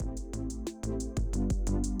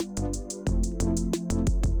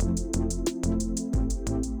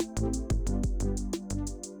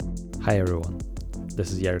Hi everyone,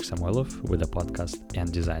 this is Yarek Samuilov with a podcast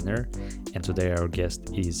and designer, and today our guest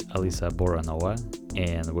is Alyssa Bouranova,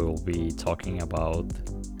 and we will be talking about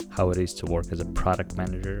how it is to work as a product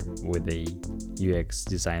manager with a UX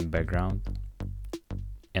design background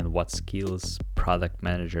and what skills product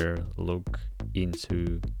manager look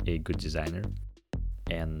into a good designer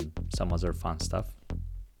and some other fun stuff.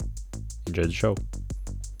 Enjoy the show.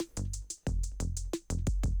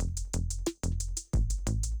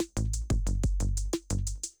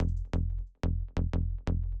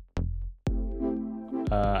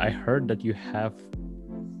 I heard that you have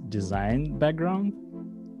design background.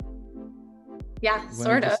 Yeah, When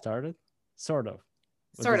sort you of. started? Sort of.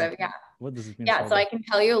 Yeah. What does it mean? Yeah, so I can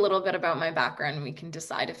tell you a little bit about my background and we can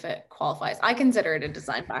decide if it qualifies. I consider it a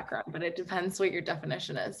design background, but it depends what your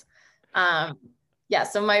definition is.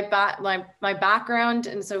 So my background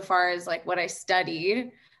insofar as like what I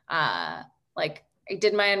studied, like I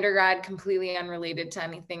did my undergrad completely unrelated to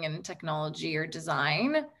anything in technology or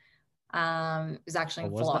design. It was actually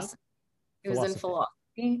in philosophy. It was in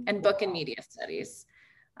philosophy and book and media studies.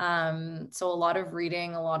 So a lot of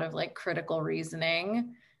reading, a lot of like critical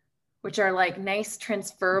reasoning, which are like nice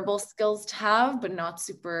transferable skills to have, but not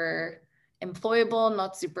super employable,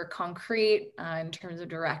 not super concrete in terms of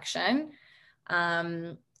direction.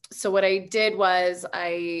 So what I did was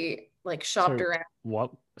I like shopped around.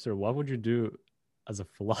 What would you do as a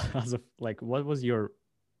what was your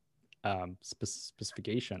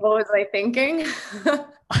specification? What was I thinking?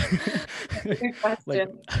 Good question. Like,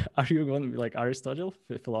 are you going to be like Aristotle,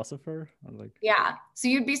 philosopher? Or like... Yeah. So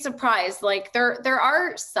you'd be surprised. Like there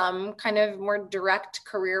are some kind of more direct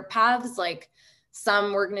career paths. Like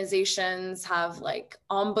some organizations have like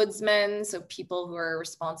ombudsmen, so people who are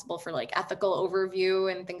responsible for like ethical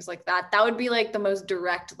overview and things like that. That would be like the most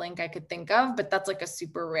direct link I could think of, but that's like a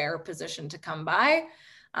super rare position to come by.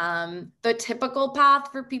 The typical path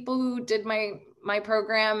for people who did my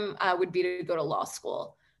program would be to go to law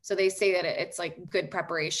school. So they say that it's like good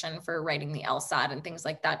preparation for writing the LSAT and things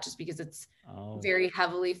like that, just because it's very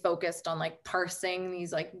heavily focused on like parsing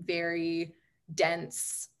these like very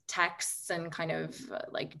dense texts and kind of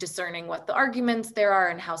like discerning what the arguments there are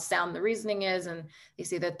and how sound the reasoning is. And they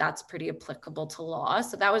say that that's pretty applicable to law.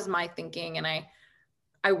 So that was my thinking. And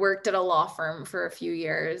I worked at a law firm for a few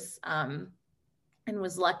years and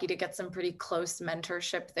was lucky to get some pretty close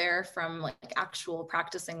mentorship there from like actual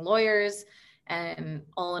practicing lawyers. And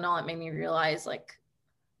all in all, it made me realize like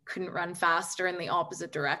couldn't run faster in the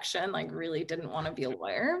opposite direction, like really didn't want to be a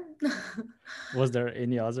lawyer. Was there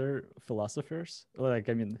any other philosophers? Like,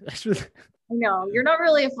 I mean, actually... No, you're not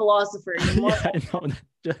really a philosopher. You're more a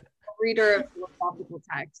reader of philosophical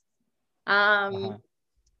texts.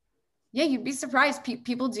 Yeah, you'd be surprised.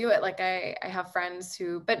 People do it. Like I have friends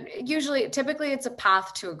who, but typically it's a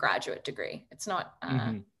path to a graduate degree. It's not, but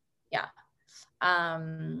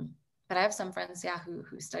I have some friends, who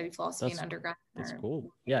studied philosophy in undergrad. That's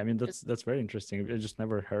cool. Yeah, I mean, that's very interesting. I just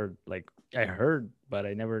never heard, like, I heard, but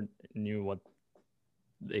I never knew what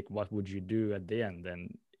would you do at the end. And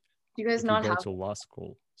do you guys not have to law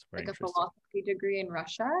school? It's very like a philosophy degree in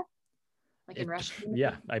Russia? Like in Russia?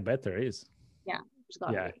 Yeah, I bet there is. Yeah.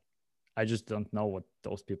 Yeah. I just don't know what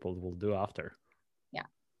those people will do after. Yeah,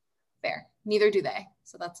 fair. Neither do they.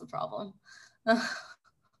 So that's the problem.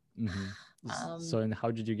 So, and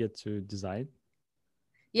how did you get to design?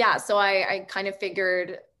 Yeah, so I kind of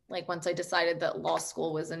figured, like, once I decided that law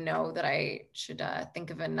school was a no, that I should think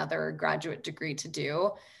of another graduate degree to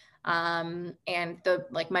do. And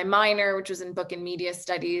my minor, which was in book and media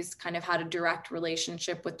studies, kind of had a direct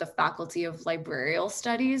relationship with the Faculty of Librarial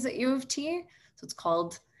Studies at U of T. So it's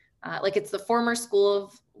called, it's the former School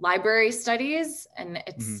of Library Studies, and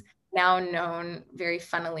it's now known very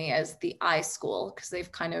funnily as the iSchool, because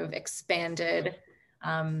they've kind of expanded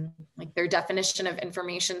like their definition of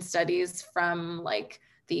information studies from like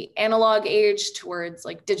the analog age towards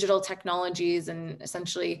like digital technologies. And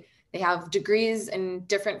essentially they have degrees in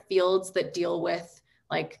different fields that deal with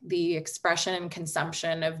like the expression and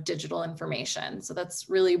consumption of digital information. So that's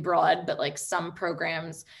really broad, but like some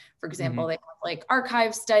programs, for example, they have like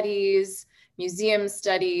archive studies, museum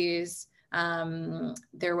studies.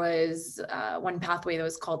 There was one pathway that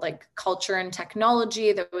was called like culture and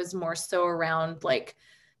technology that was more so around like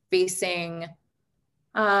facing,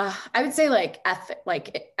 I would say like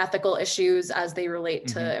ethical issues as they relate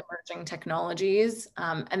to emerging technologies.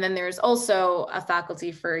 And then there's also a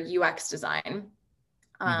faculty for UX design.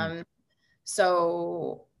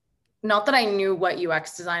 So not that I knew what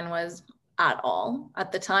UX design was at all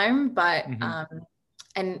at the time, but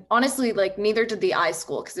and honestly, like neither did the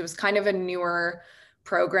iSchool, because it was kind of a newer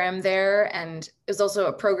program there. And it was also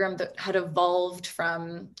a program that had evolved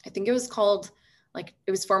from, I think it was called, like,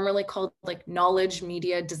 it was formerly called like knowledge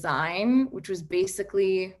media design, which was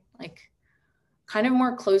basically like kind of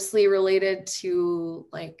more closely related to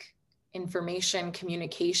like information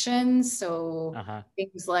communications. So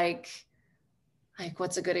things like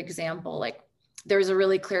what's a good example? Like there's a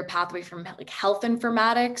really clear pathway from like health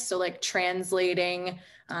informatics. So like translating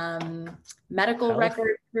medical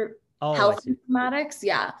records, health informatics.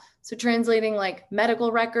 Yeah. So translating like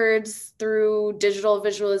medical records through digital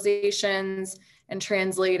visualizations and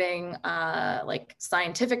translating like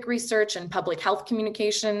scientific research and public health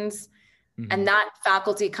communications. And that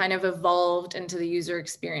faculty kind of evolved into the user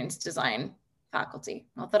experience design faculty.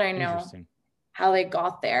 Not that I know how they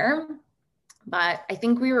got there, but I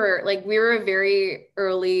think we were a very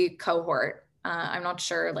early cohort. I'm not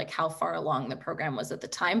sure like how far along the program was at the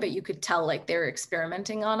time, but you could tell like they were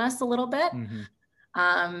experimenting on us a little bit.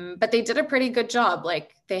 But they did a pretty good job.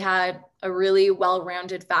 Like they had a really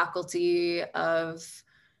well-rounded faculty of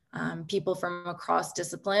people from across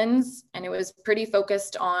disciplines, and it was pretty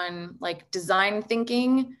focused on like design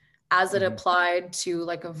thinking as it applied to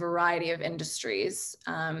like a variety of industries,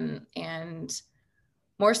 and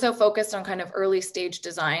more so focused on kind of early stage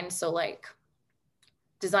design. So like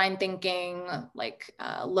design thinking, like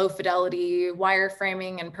low fidelity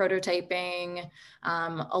wireframing and prototyping,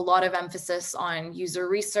 a lot of emphasis on user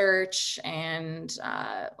research and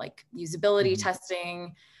like usability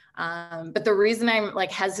testing. But the reason I'm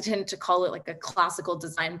like hesitant to call it like a classical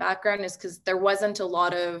design background is because there wasn't a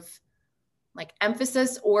lot of like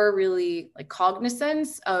emphasis or really like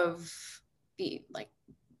cognizance of the like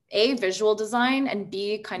A, visual design, and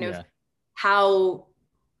B, kind of how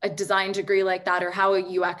a design degree like that or how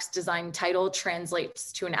a UX design title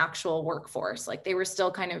translates to an actual workforce. Like they were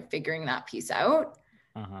still kind of figuring that piece out.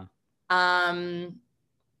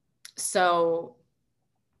 So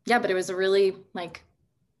yeah, but it was a really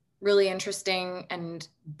interesting and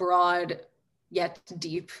broad yet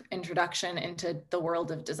deep introduction into the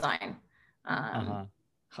world of design. How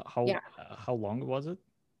long was it?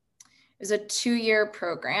 It was a 2-year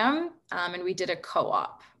program, and we did a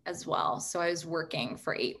co-op as well. So I was working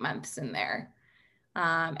for 8 months in there.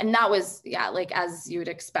 And that was, like as you would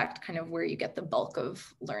expect, kind of where you get the bulk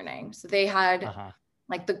of learning. So they had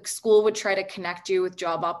like the school would try to connect you with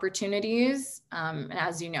job opportunities. And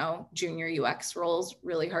as you know, junior UX roles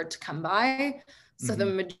really hard to come by. So the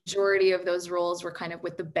majority of those roles were kind of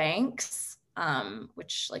with the banks,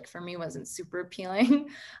 which like for me wasn't super appealing.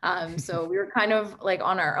 So we were kind of like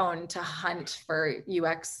on our own to hunt for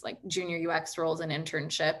UX, like junior UX roles and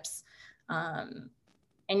internships. And,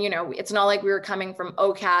 you know, it's not like we were coming from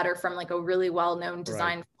OCAD or from like a really well-known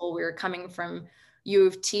design school. We were coming from U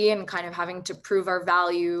of T and kind of having to prove our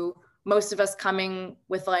value. Most of us coming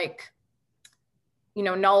with like, you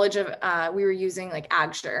know, knowledge of, we were using like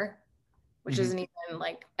Azure, which isn't even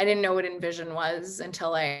like, I didn't know what Envision was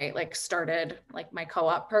until I like started like my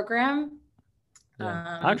co-op program.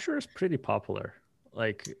 Azure is pretty popular.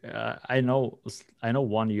 Like I know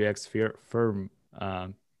one UX firm,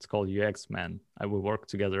 it's called UX Man. We worked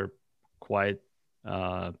together quite,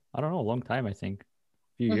 I don't know, a long time, I think, a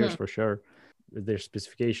few years for sure. Their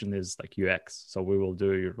specification is like UX. So we will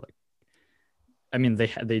do your like, I mean,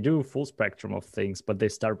 they do full spectrum of things, but they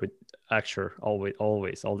start with Azure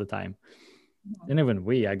always, all the time. And even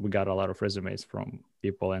we got a lot of resumes from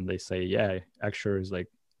people and they say, yeah, Azure is like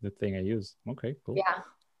the thing I use. Okay, cool.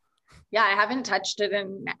 Yeah, I haven't touched it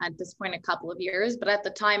in at this point a couple of years, but at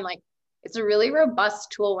the time, like it's a really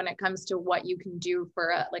robust tool when it comes to what you can do for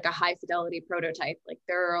a high fidelity prototype. Like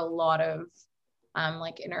there are a lot of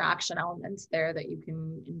like interaction elements there that you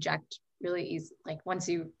can inject really easy, like once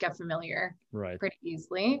you get familiar pretty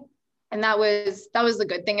easily. And that was the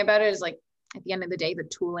good thing about it, is like at the end of the day, the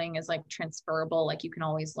tooling is like transferable. Like you can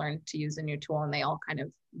always learn to use a new tool and they all kind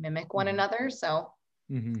of mimic one another. So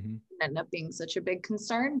it ended up being such a big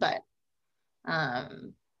concern, but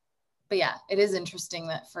yeah, it is interesting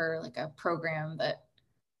that for like a program that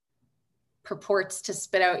purports to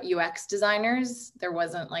spit out UX designers, there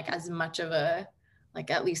wasn't like as much of a,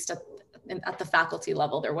 like at least at the faculty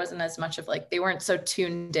level, there wasn't as much of like, they weren't so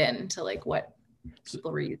tuned in to like what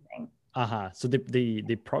people were using. So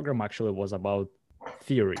the program actually was about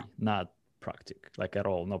theory, not practic, like at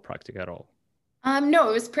all, no practic at all. No,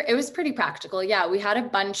 it was pretty practical. Yeah, we had a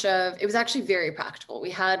bunch of, it was actually very practical.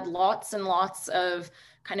 We had lots and lots of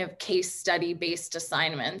kind of case study based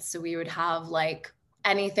assignments. So we would have like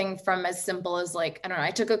anything from as simple as like, I don't know,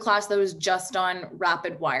 I took a class that was just on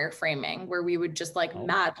rapid wireframing, where we would just like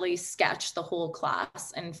madly sketch the whole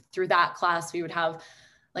class. And through that class, we would have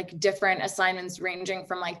like different assignments ranging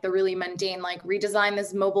from like the really mundane, like redesign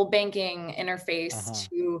this mobile banking interface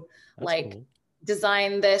to That's like cool.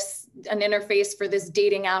 design an interface for this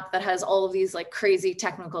dating app that has all of these like crazy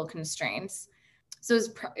technical constraints. So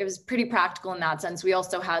it was pretty practical in that sense. We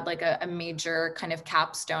also had like a major kind of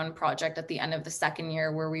capstone project at the end of the second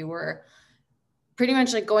year where we were pretty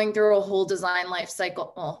much like going through a whole design life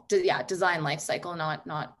cycle. Well, design life cycle, not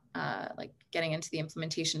like getting into the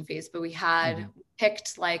implementation phase. But we had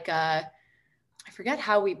picked like I forget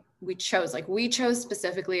how we chose. Like we chose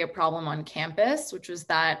specifically a problem on campus, which was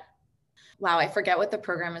that. Wow, I forget what the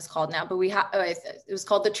program is called now, but it was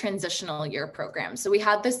called the Transitional Year Program. So we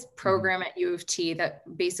had this program at U of T that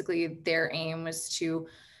basically their aim was to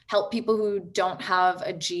help people who don't have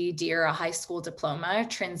a GED or a high school diploma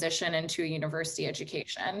transition into a university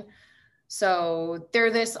education. So they're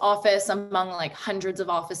this office among like hundreds of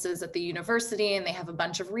offices at the university, and they have a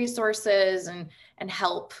bunch of resources and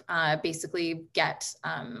help basically get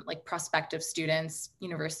like prospective students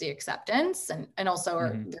university acceptance, and also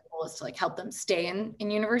their goal is to like help them stay in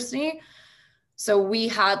university. So we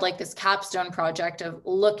had like this capstone project of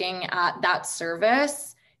looking at that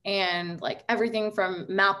service and like everything from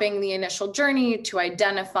mapping the initial journey to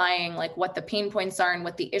identifying like what the pain points are and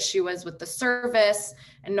what the issue is with the service,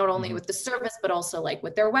 and not only with the service but also like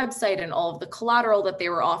with their website and all of the collateral that they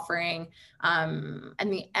were offering. And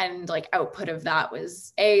the end like output of that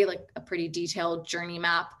was like a pretty detailed journey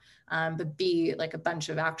map, but B, like a bunch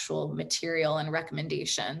of actual material and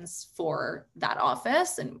recommendations for that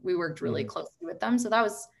office. And we worked really closely with them. So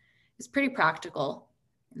it's pretty practical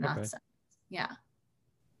in that sense. Yeah.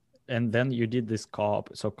 And then you did this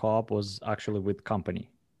co-op. So co-op was actually with company.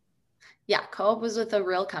 Yeah, co-op was with a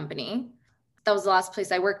real company. That was the last place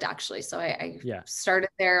I worked actually. So I started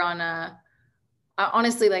there on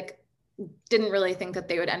honestly, like didn't really think that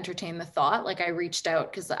they would entertain the thought. Like I reached out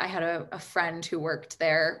because I had a friend who worked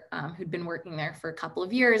there, who'd been working there for a couple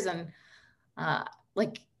of years. And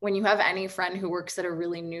like when you have any friend who works at a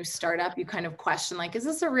really new startup, you kind of question like, is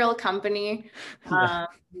this a real company?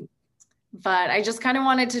 But I just kind of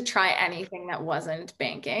wanted to try anything that wasn't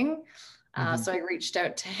banking. So I reached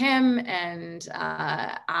out to him and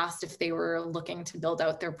asked if they were looking to build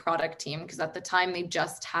out their product team, because at the time they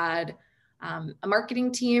just had a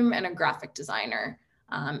marketing team and a graphic designer.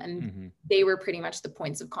 And they were pretty much the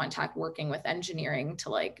points of contact working with engineering to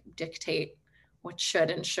like dictate what should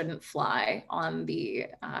and shouldn't fly on the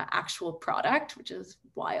actual product, which is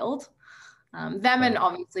wild. Them and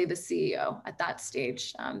obviously the CEO at that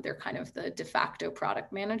stage, they're kind of the de facto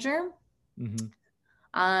product manager.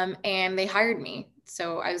 And they hired me.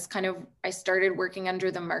 So I started working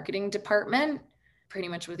under the marketing department, pretty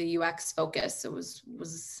much with a UX focus. It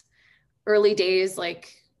was early days,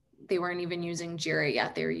 like they weren't even using Jira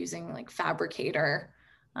yet. They were using like Fabricator.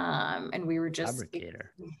 And we were just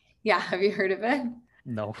Fabricator. Yeah. Have you heard of it?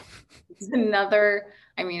 No. It's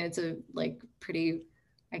it's a like pretty,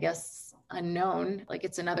 I guess, unknown, like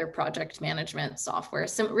it's another project management software,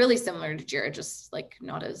 really similar to Jira, just like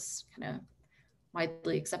not as kind of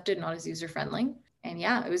widely accepted, not as user-friendly. And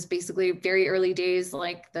yeah, it was basically very early days.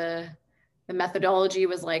 Like the methodology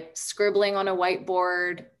was like scribbling on a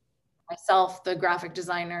whiteboard, myself, the graphic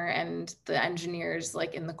designer, and the engineers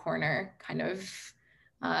like in the corner kind of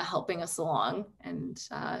helping us along. And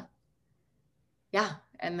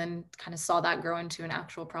and then kind of saw that grow into an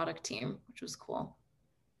actual product team, which was cool.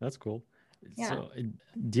 That's cool. Yeah. So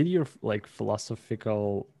did your like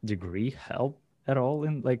philosophical degree help at all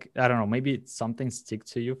in like, I don't know, maybe something stick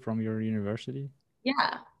to you from your university?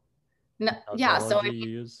 Yeah. No, So you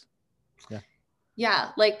use? Yeah,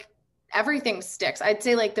 like everything sticks. I'd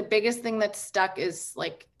say like the biggest thing that stuck is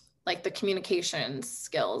like the communication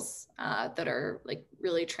skills that are like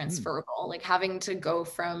really transferable. Like having to go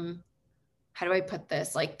from, how do I put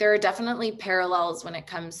this? Like there are definitely parallels when it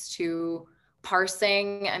comes to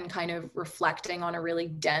parsing and kind of reflecting on a really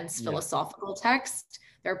dense philosophical text.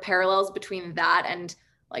 There are parallels between that and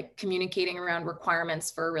like communicating around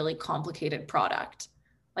requirements for a really complicated product.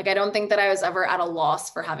 Like, I don't think that I was ever at a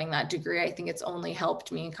loss for having that degree. I think it's only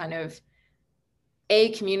helped me kind of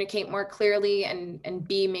A, communicate more clearly, and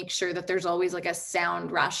B, make sure that there's always like a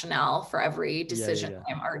sound rationale for every decision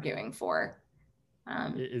I'm arguing for.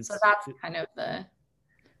 So that's kind of the...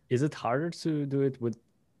 Is it harder to do it with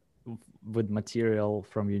material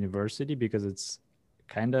from university because it's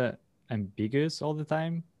kind of ambiguous all the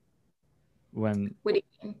time? When what do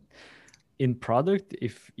you mean? In product,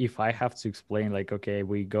 if I have to explain like, okay,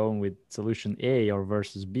 we go with solution A or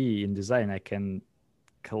versus B in design, I can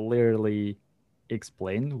clearly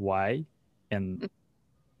explain why, and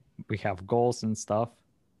we have goals and stuff.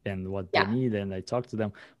 and what they Yeah. need, and I talk to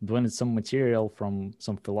them. But when it's some material from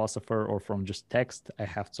some philosopher or from just text, I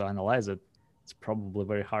have to analyze it. It's probably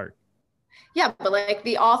very hard. Yeah, but like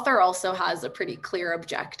the author also has a pretty clear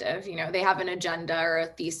objective. You know, they have an agenda or a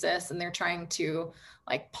thesis, and they're trying to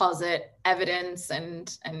like posit evidence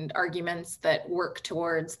and arguments that work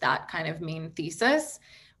towards that kind of main thesis.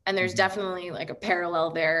 And there's Mm-hmm. definitely like a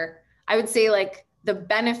parallel there. I would say like the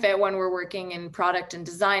benefit when we're working in product and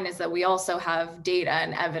design is that we also have data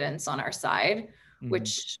and evidence on our side, Mm-hmm.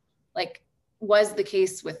 which like was the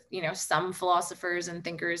case with, you know, some philosophers and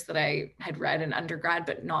thinkers that I had read in undergrad,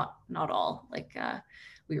 but not all. Like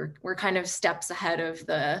we're kind of steps ahead of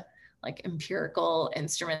the like empirical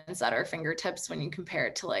instruments at our fingertips when you compare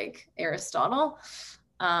it to like Aristotle.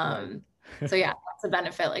 Right. So yeah, that's a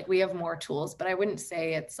benefit. Like we have more tools, but I wouldn't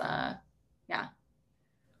say it's yeah.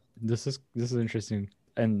 This is interesting.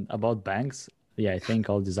 And about banks, yeah, I think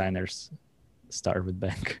all designers start with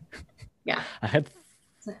bank. Yeah. I had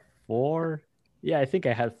four. Yeah, I think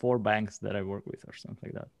I had four banks that I work with or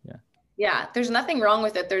something like that. Yeah. Yeah, there's nothing wrong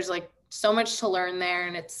with it. There's like so much to learn there,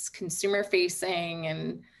 and it's consumer facing,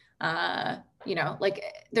 and you know, like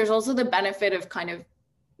there's also the benefit of kind of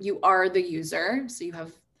you are the user, so you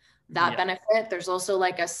have that Yeah. benefit. There's also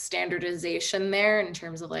like a standardization there in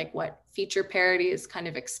terms of like what feature parity is kind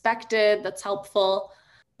of expected. That's helpful,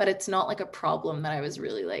 but it's not like a problem that I was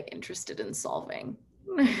really like interested in solving.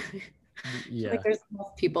 Like Yeah. there's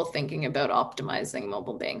enough people thinking about optimizing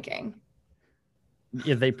mobile banking.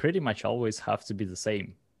 Yeah, they pretty much always have to be the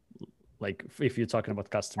same. Like if you're talking about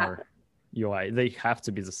customer UI, they have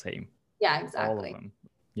to be the same. Yeah, All of exactly. them.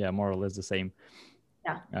 Yeah, more or less the same.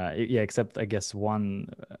 Yeah. Yeah, except I guess one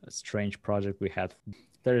strange project we had.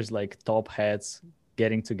 There's like top heads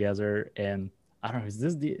getting together, and I don't know. Is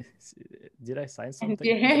this the? Did I sign something?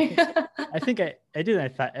 NDA. I think I did.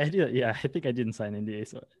 I did. Yeah, I think I didn't sign NDA,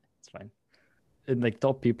 so it's fine. And like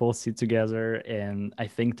top people sit together, and I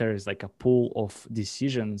think there is like a pool of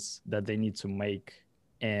decisions that they need to make,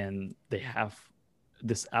 and they have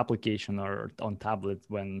this application or on tablet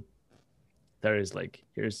when there is like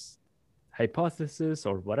here's hypothesis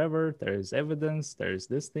or whatever, there is evidence, there is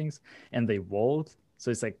these things, and they vote. So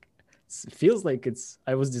it's like it feels like it's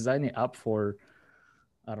I was designing up for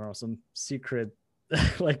I don't know some secret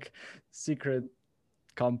like secret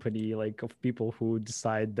company like of people who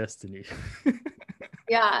decide destiny.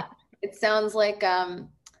 Yeah, it sounds like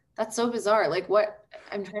that's so bizarre. Like what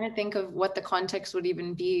I'm trying to think of what the context would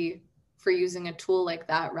even be for using a tool like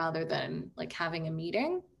that rather than like having a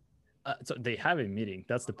meeting. So they have a meeting.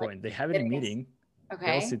 That's the Like point. They have a getting us meeting. They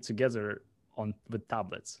all okay. sit together on with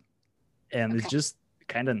tablets, and it's Okay. just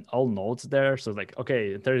kind of all notes there. So like,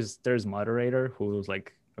 okay, there's moderator who's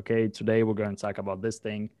like, okay, today we're going to talk about this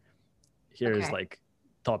thing. Here is Okay. like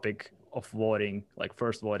topic of voting, like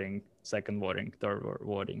first voting, second voting, third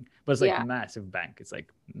voting. But it's like Yeah. massive bank. It's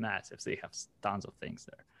like massive. So they have tons of things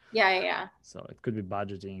there. Yeah, yeah, yeah. So it could be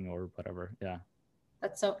budgeting or whatever. Yeah.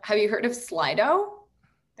 That's so have you heard of Slido?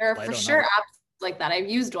 There are for Slido sure now. apps like that. I've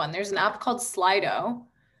used one. There's an app called Slido.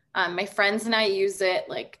 My friends and I use it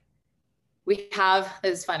like we have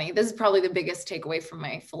this is funny, this is probably the biggest takeaway from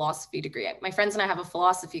my philosophy degree. My friends and I have a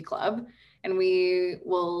philosophy club, and we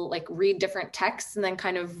will like read different texts and then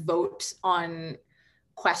kind of vote on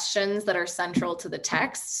questions that are central to the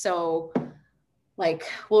text. So like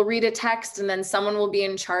we'll read a text, and then someone will be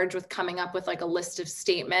in charge with coming up with like a list of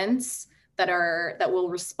statements that we'll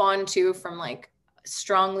respond to from like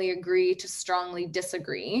strongly agree to strongly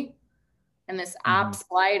disagree. And this app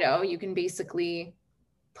Mm-hmm. Slido, you can basically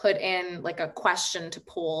put in like a question to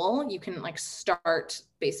poll. You can like start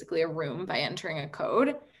basically a room by entering a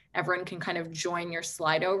code. Everyone can kind of join your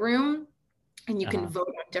Slido room, and you can Uh-huh. vote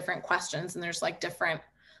on different questions. And there's like different,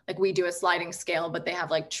 like we do a sliding scale, but they have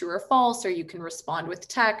like true or false, or you can respond with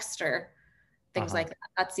text or things Uh-huh. like that.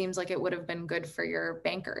 That seems like it would have been good for your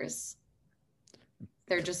bankers.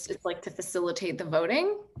 It's like to facilitate the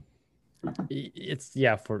voting. It's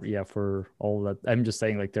for all that. I'm just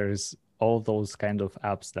saying like there's all those kind of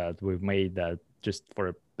apps that we've made that just for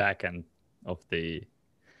a back end of the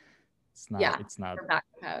Yeah, it's not for back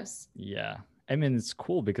of house. yeah. I mean it's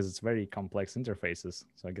cool because it's very complex interfaces.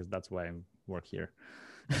 So I guess that's why I work here.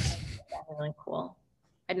 Really cool.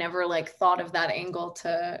 I never like thought of that angle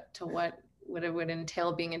to what it would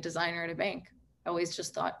entail being a designer at a bank. I always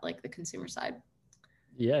just thought like the consumer side.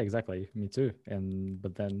 Yeah, exactly. Me too. And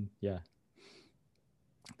but then yeah,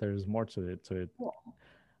 there's more to it. Cool.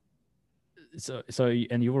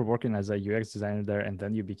 And you were working as a UX designer there and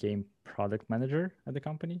then you became product manager at the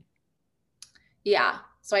company? Yeah.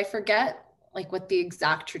 So I forget like what the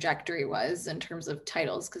exact trajectory was in terms of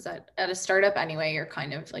titles, because at a startup anyway, you're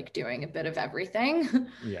kind of like doing a bit of everything.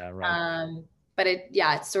 Yeah, right. But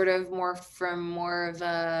it's sort of more of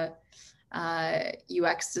a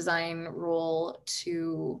UX design role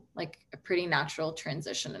to like a pretty natural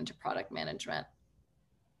transition into product management.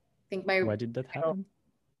 I think my Why did that happen?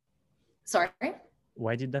 Sorry.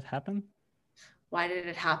 Why did that happen? Why did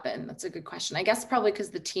it happen? That's a good question. I guess probably because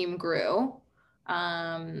the team grew.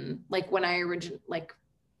 Like when I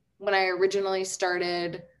originally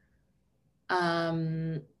started,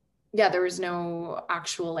 um, yeah, there was no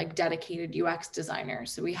actual like dedicated UX designer.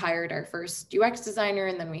 So we hired our first UX designer,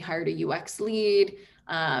 and then we hired a UX lead.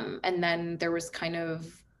 And then there was kind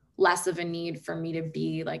of less of a need for me to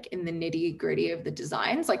be like in the nitty gritty of the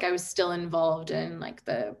designs. Like I was still involved in like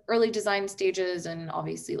the early design stages, and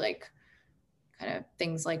obviously like kind of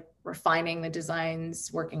things like refining the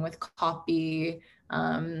designs, working with copy,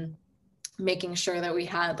 making sure that we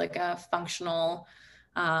had like a functional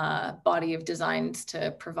body of designs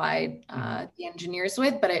to provide the engineers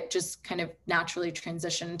with, but it just kind of naturally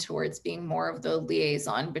transitioned towards being more of the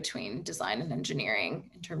liaison between design and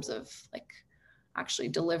engineering in terms of like actually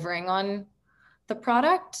delivering on the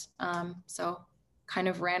product. So kind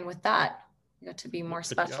of ran with that. You got to be more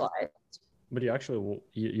specialized. But you actually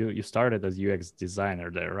you started as UX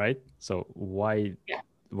designer there, right? So why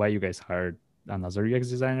you guys hired another UX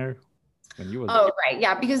designer when you was Oh, right.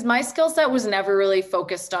 Yeah. Because my skill set was never really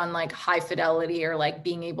focused on like high fidelity or like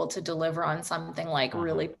being able to deliver on something like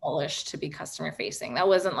really polished to be customer facing. That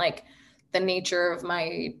wasn't like the nature of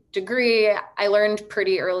my degree. I learned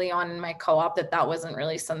pretty early on in my co-op that wasn't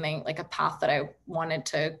really something like a path that I wanted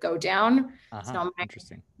to go down. It's not my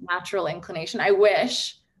interesting. natural inclination. I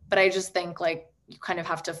wish, but I just think like you kind of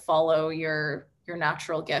have to follow your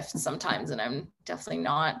natural gifts sometimes. And I'm definitely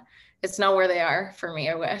not, it's not where they are for me.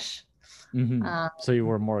 I wish. So you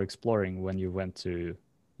were more exploring when you went to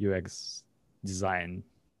UX design.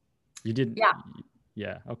 You didn't.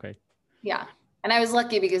 Yeah. Okay. Yeah. And I was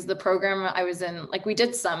lucky because the program I was in, like we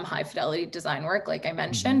did some high fidelity design work, like I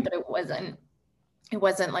mentioned, but it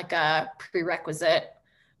wasn't like a prerequisite,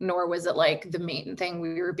 nor was it like the main thing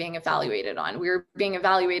we were being evaluated on. We were being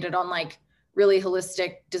evaluated on like really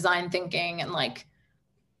holistic design thinking and like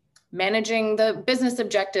managing the business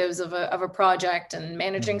objectives of a project and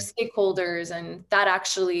managing stakeholders. And that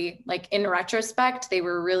actually, like in retrospect, they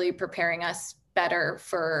were really preparing us better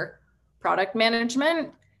for product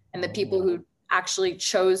management. And the people who actually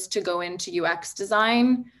chose to go into UX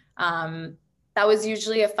design, that was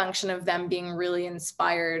usually a function of them being really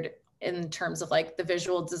inspired in terms of like the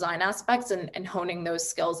visual design aspects and honing those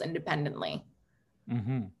skills independently.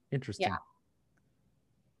 Interesting. Yeah.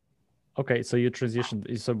 Okay, so you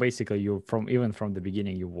transitioned. So basically, you even from the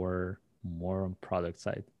beginning, you were more on product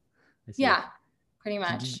side. Yeah, pretty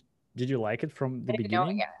much. Did you like it from the I didn't know it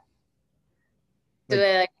beginning? yet. Did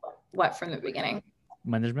I like what from the beginning?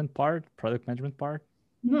 Management part, product management part?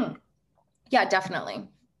 Yeah, definitely.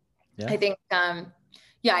 Yeah. I think,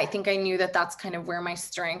 I think I knew that that's kind of where my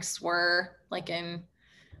strengths were, like in,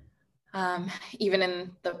 even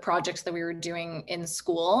in the projects that we were doing in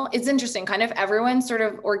school. It's interesting, kind of everyone sort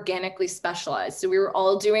of organically specialized. So we were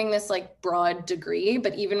all doing this like broad degree,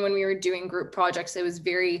 but even when we were doing group projects, it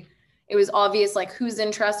was obvious like whose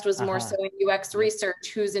interest was more so in UX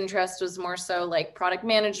research, whose interest was more so like product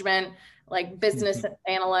management, like business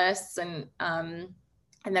analysts, and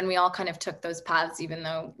then we all kind of took those paths, even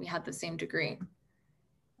though we had the same degree.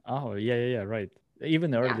 Oh yeah, right.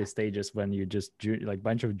 Even the early stages when you just like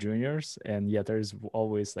bunch of juniors, and yet there's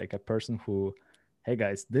always like a person who, hey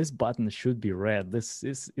guys, this button should be red. This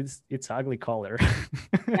is it's ugly color.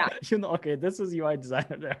 Yeah. Okay, this is UI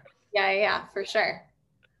designer there. Yeah, for sure.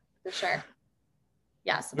 For sure.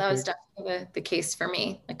 Yeah, so that was definitely the case for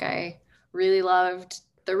me. Like I really loved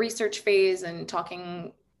the research phase and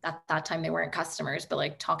talking. At that time they weren't customers, but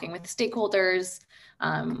like talking with stakeholders.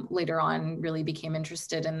 Later on, really became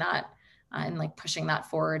interested in that and like pushing that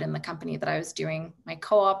forward in the company that I was doing my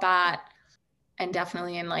co-op at. And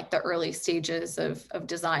definitely in like the early stages of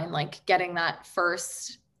design, like getting that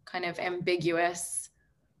first kind of ambiguous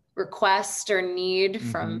request or need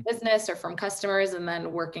from business or from customers, and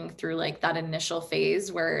then working through like that initial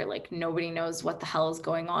phase where like nobody knows what the hell is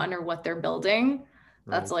going on or what they're building.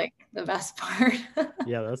 That's like the best part.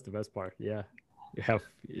 Yeah, that's the best part. Yeah, you have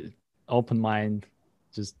open mind,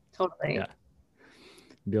 just totally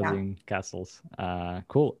building castles.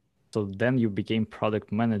 Cool. So then you became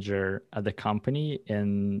product manager at the company,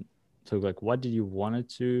 and so like what did you wanted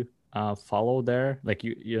to follow there? Like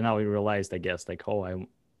you now realized, I guess, like, oh,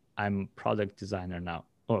 I'm product designer now,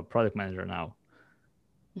 or product manager now.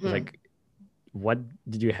 Like What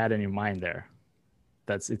did you had in your mind there?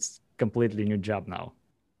 It's completely new job now.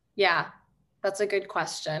 Yeah, that's a good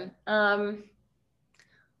question. I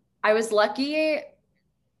was lucky.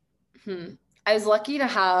 I was lucky to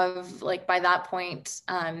have, like, by that point,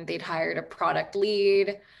 they'd hired a product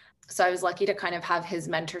lead. So I was lucky to kind of have his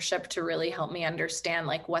mentorship to really help me understand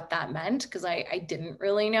like what that meant, because I didn't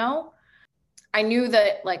really know. I knew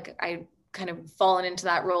that like I kind of fallen into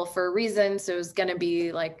that role for a reason. So it was going to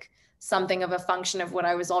be like something of a function of what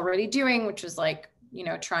I was already doing, which was like,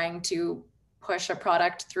 trying to push a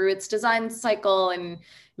product through its design cycle and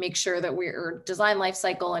make sure that we're design life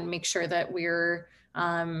cycle and make sure that we're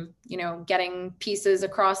getting pieces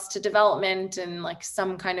across to development in like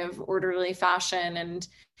some kind of orderly fashion, and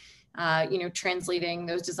translating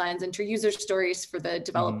those designs into user stories for the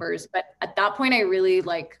developers. But at that point, I really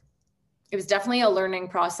like, it was definitely a learning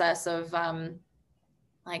process of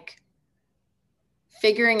like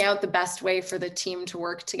figuring out the best way for the team to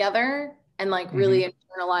work together, and like really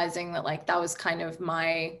internalizing that like that was kind of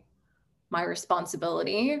my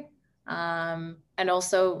responsibility. And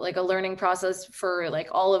also like a learning process for like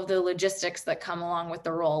all of the logistics that come along with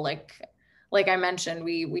the role. Like I mentioned,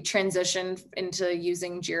 we transitioned into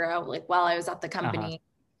using Jira like while I was at the company,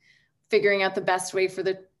 figuring out the best way for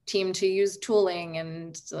the team to use tooling,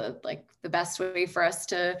 and like the best way for us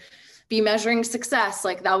to be measuring success.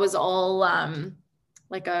 Like that was all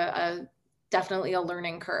like a definitely a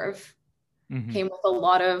learning curve. Came with a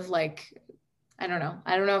lot of like, I don't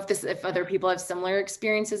know if other people have similar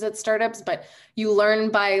experiences at startups, but you learn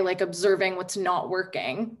by like observing what's not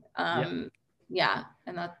working. Yeah.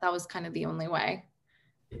 And that was kind of the only way.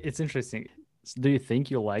 It's interesting. Do you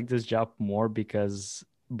think you like this job more because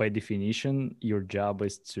by definition your job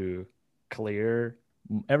is to clear,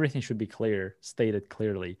 everything should be clear, stated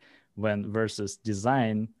clearly, when versus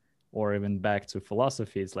design or even back to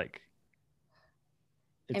philosophy, it's like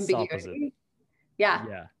it's opposite. Ambiguity. Yeah,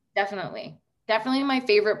 Yeah. definitely. Definitely my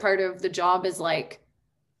favorite part of the job is like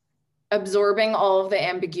absorbing all of the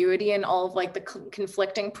ambiguity and all of like the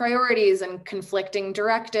conflicting priorities and conflicting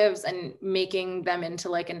directives and making them into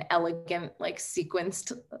like an elegant, like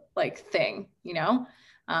sequenced like thing,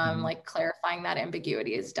 like clarifying that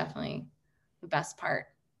ambiguity is definitely the best part.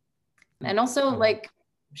 And also like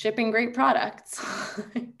shipping great products,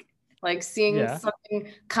 like seeing Yeah.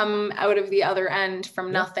 something come out of the other end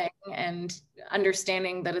from nothing and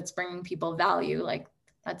understanding that it's bringing people value. Like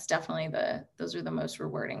that's definitely those are the most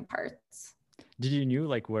rewarding parts. Did you knew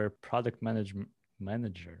like where product management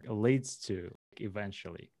manager leads to like,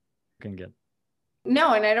 eventually can get?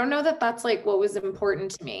 No, and I don't know that that's like what was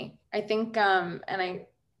important to me. I think I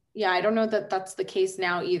don't know that that's the case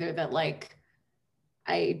now either, that like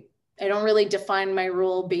I don't really define my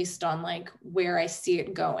role based on like where I see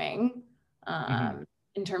it going.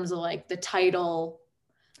 In terms of like the title.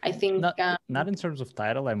 I think Not in terms of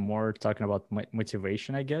title. I'm more talking about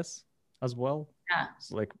motivation, I guess, as well. yeah.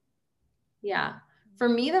 So like, Yeah. For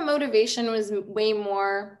me, the motivation was way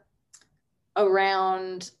more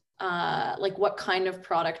around like what kind of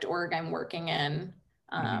product org I'm working in,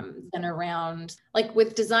 than around like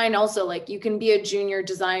with design. Also, like you can be a junior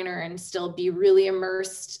designer and still be really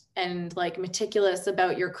immersed and like meticulous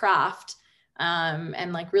about your craft,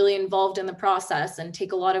 and like really involved in the process and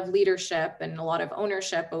take a lot of leadership and a lot of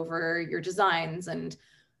ownership over your designs, and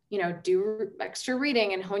do extra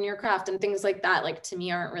reading and hone your craft and things like that, like to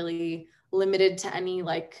me aren't really limited to any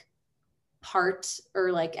like part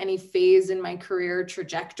or like any phase in my career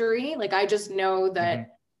trajectory. Like I just know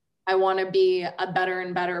that I want to be a better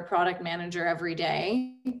and better product manager every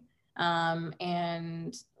day.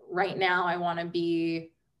 And right now I want to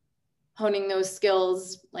be honing those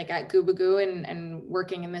skills like at Goobagoo and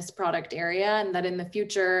working in this product area. And that in the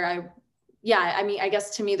future, I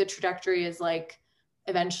guess to me, the trajectory is like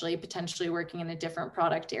eventually potentially working in a different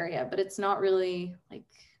product area, but it's not really like,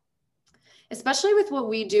 especially with what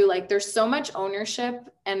we do, like there's so much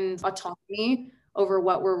ownership and autonomy over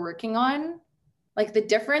what we're working on. Like the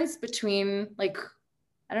difference between like,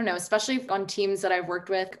 I don't know, especially on teams that I've worked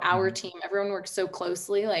with, our team, everyone works so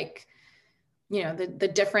closely. Like,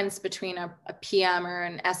 the difference between a PM or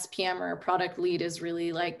an SPM or a product lead is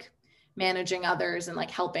really like managing others and like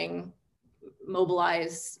helping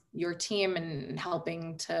mobilize your team and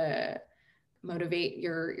helping to motivate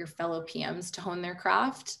your fellow PMs to hone their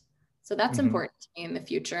craft. So that's important to me in the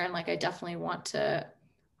future. And like, I definitely want to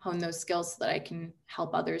hone those skills so that I can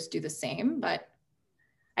help others do the same. But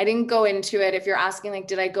I didn't go into it. If you're asking, like,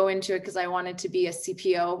 did I go into it because I wanted to be a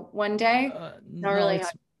CPO one day? Not no, really.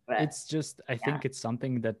 it's just, I think it's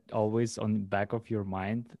something that always on the back of your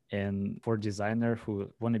mind. And for designer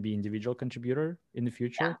who want to be individual contributor in the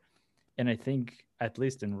future, And I think at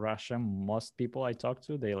least in Russia, most people I talk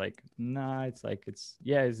to, they like, nah, it's like, it's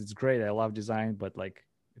great. I love design, but like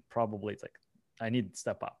probably it's like, I need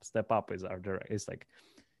step up. Step up is our direct. It's like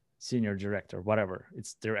senior director, whatever.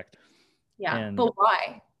 It's direct. Yeah. And But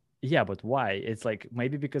why? yeah, but why? It's like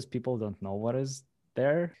maybe because people don't know what is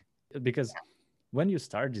there. Because when you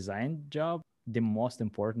start design job, the most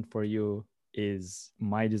important for you is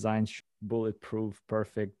my design bulletproof,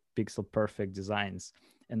 perfect, pixel perfect designs.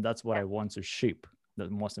 And that's what I want to ship, that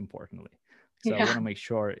most importantly. So I Yeah. want to make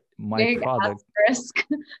sure my Big product, asterisk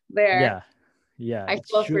there. yeah, yeah, I it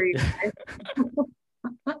feel for should,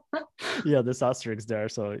 you. yeah, this asterisk there.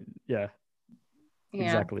 So yeah, Yeah.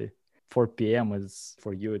 exactly. For PM is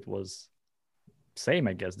for you, it was same,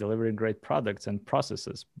 I guess, delivering great products and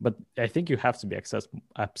processes. But I think you have to be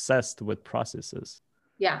obsessed with processes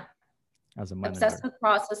Yeah. as a Obsessed manager. with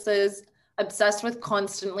processes, obsessed with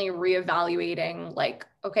constantly reevaluating, like,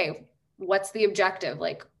 okay, what's the objective?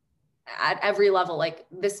 Like at every level, like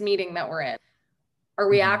this meeting that we're in. Are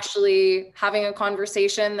we Mm-hmm. actually having a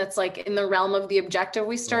conversation that's like in the realm of the objective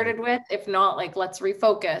we started Right. with? If not, like, let's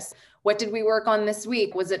refocus. What did we work on this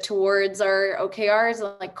week? Was it towards our OKRs?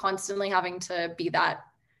 Like, constantly having to be that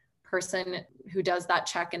person who does that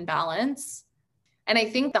check and balance. And I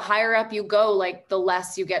think the higher up you go, like, the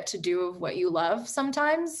less you get to do of what you love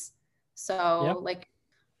sometimes. Yeah. So, like,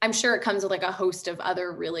 I'm sure it comes with like a host of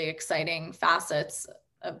other really exciting facets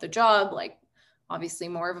of the job, like obviously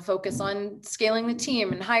more of a focus on scaling the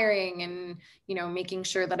team and hiring and, you know, making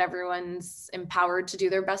sure that everyone's empowered to do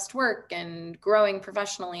their best work and growing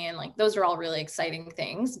professionally. And like, those are all really exciting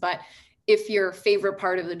things. But if your favorite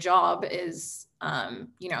part of the job is,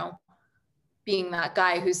 you know, being that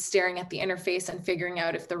guy who's staring at the interface and figuring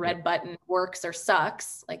out if the Yep. red button works or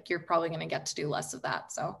sucks, like you're probably going to get to do less of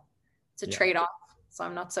that. So it's a Yeah. trade-off. So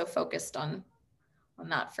I'm not so focused on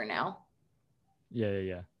that for now.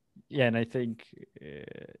 Yeah. And I think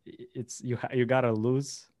it's you gotta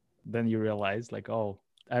lose. Then you realize like, oh,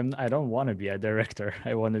 I don't want to be a director.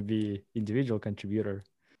 I want to be individual contributor.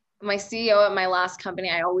 My CEO at my last company,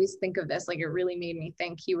 I always think of this, like it really made me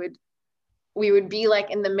think we would be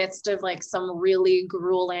like in the midst of like some really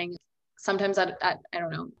grueling, sometimes at I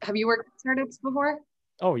don't know. Have you worked at startups before?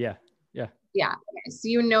 Oh yeah, yeah. Yeah. Okay. So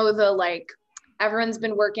you know the like everyone's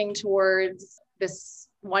been working towards this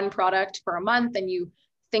one product for a month and you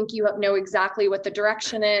think you know exactly what the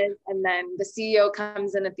direction is, and then the CEO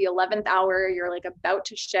comes in at the 11th hour, you're like about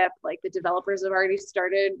to ship, like the developers have already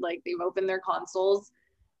started, like they've opened their consoles,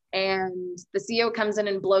 and the CEO comes in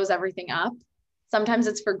and blows everything up. Sometimes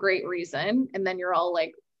it's for great reason, and then you're all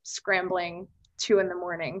like scrambling 2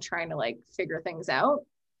 a.m. trying to like figure things out.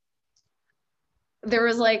 There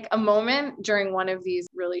was like a moment during one of these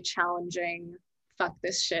really challenging fuck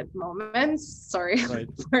this shit moments. Sorry Right.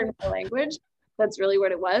 for my language. That's really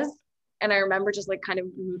what it was. And I remember just like kind of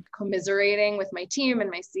commiserating with my team, and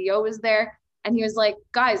my CEO was there. And he was like,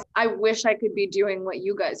 guys, I wish I could be doing what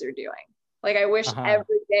you guys are doing. Like, I wish Uh-huh.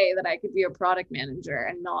 every day that I could be a product manager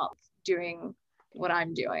and not doing what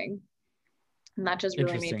I'm doing. And that just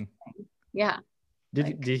really made me Interesting. think, yeah.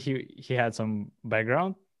 Like, Did he had some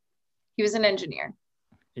background? he was an engineer.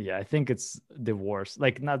 Yeah, I think it's the worst.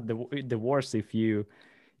 Like not the worst if you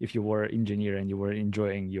were engineer and you were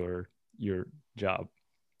enjoying your job,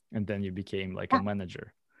 and then you became like a Yeah.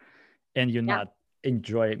 manager, and you Yeah. not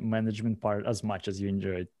enjoy management part as much as you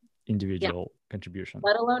enjoyed Yeah. individual contribution.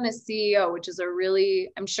 Let alone a CEO, which is a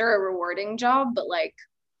really, I'm sure, a rewarding job, but like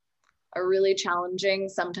a really challenging,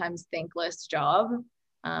 sometimes thankless job.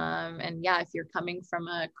 And yeah, if you're coming from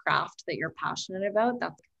a craft that you're passionate about,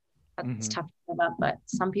 that's Mm-hmm. tough to give up. But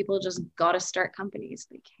some people just got to start companies.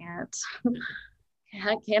 They can't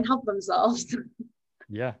help themselves.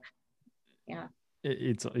 Yeah, Yeah.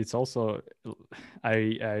 it's also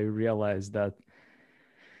I realized that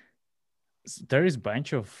there is a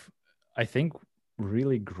bunch of, I think,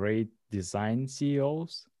 really great design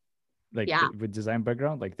CEOs like Yeah. with design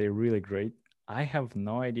background, like they're really great. I have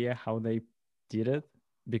no idea how they did it,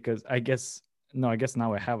 because I guess no, I guess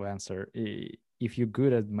now I have an answer. If you're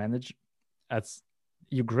good at manage, as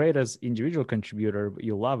you're great as individual contributor,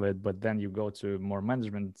 you love it, but then you go to more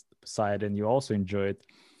management side and you also enjoy it,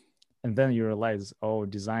 and then you realize, oh,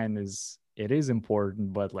 design it is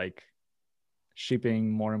important, but like shipping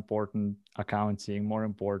more important, accounting more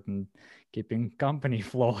important, keeping company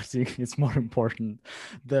floating is more important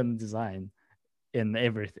than design in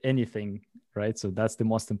anything, right? So that's the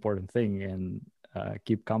most important thing, and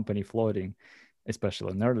keep company floating,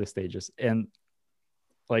 especially in early stages. And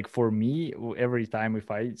like for me, every time if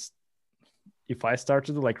I start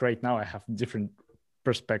to do, like right now I have different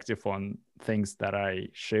perspective on things that I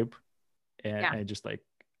ship. And Yeah. I just like,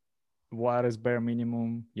 what is bare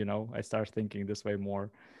minimum? I start thinking this way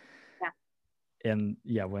more. Yeah. And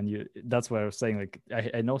yeah, that's what I was saying. Like,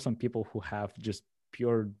 I know some people who have just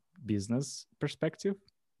pure business perspective,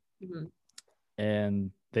 Mm-hmm.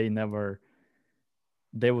 and they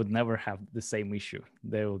would never have the same issue.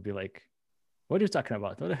 They would be like, what are you talking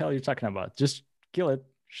about? What the hell are you talking about? Just kill it,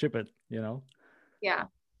 ship it, Yeah.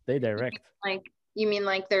 They direct. Like, you mean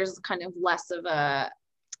like there's kind of less of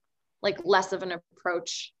an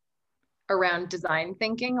approach around design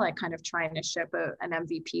thinking, like kind of trying to ship an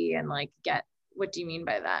MVP and like what do you mean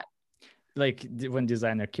by that? Like when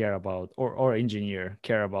designer care about, or engineer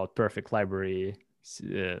care about perfect library,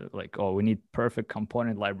 like, oh, we need perfect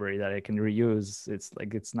component library that I can reuse. It's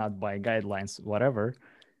like, it's not by guidelines, whatever.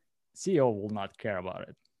 CEO will not care about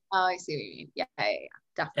it. Oh, I see what you mean. Yeah,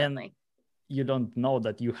 definitely. And you don't know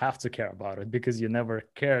that you have to care about it because you never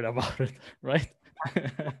cared about it, right?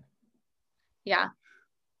 Yeah.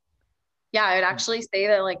 Yeah, I would actually say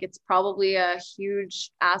that like it's probably a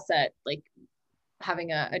huge asset, like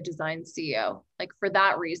having a design CEO. Like for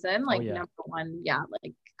that reason, Oh like yeah. number one, yeah,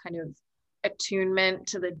 like kind of attunement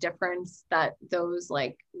to the difference that those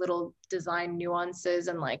like little design nuances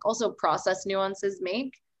and like also process nuances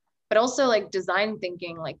make. But also like design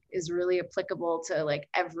thinking like is really applicable to like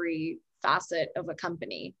every facet of a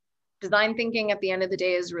company. Design thinking at the end of the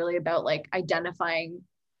day is really about like identifying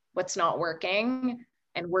what's not working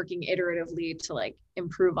and working iteratively to like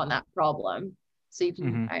improve on that problem. So you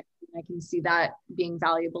can, I can see that being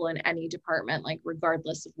valuable in any department, like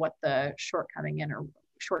regardless of what the shortcoming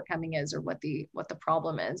is or what the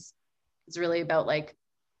problem is. It's really about like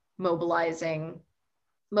mobilizing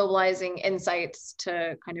insights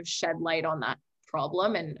to kind of shed light on that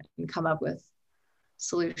problem and come up with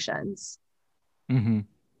solutions.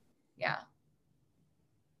 Yeah.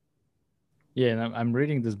 Yeah, and I'm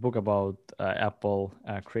reading this book about Apple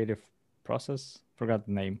creative process. Forgot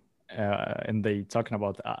the name, and they talking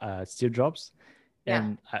about Steve Jobs. Yeah.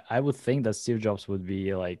 And I would think that Steve Jobs would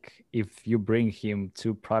be like, if you bring him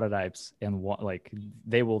two prototypes and like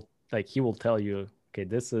they will, like, he will tell you, okay,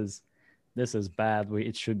 this is bad.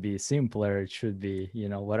 It should be simpler. It should be,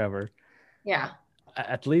 whatever. Yeah.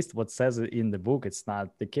 At least what says it in the book, it's not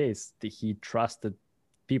the case. He trusted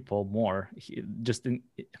people more.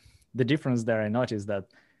 The difference there I noticed that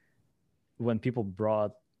when people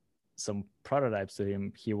brought some prototypes to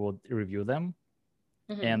him, he would review them.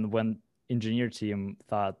 Mm-hmm. And when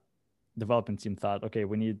development team thought, okay,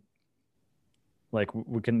 we need, like,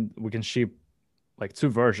 we can ship like two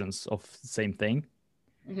versions of the same thing,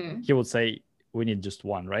 Mm-hmm. he would say, we need just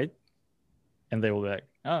one, right? And they will be like,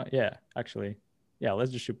 oh yeah, actually, yeah,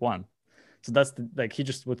 let's just ship one. So that's like, he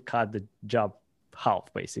just would cut the job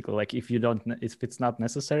half, basically. Like, if it's not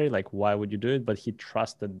necessary, like, why would you do it? But he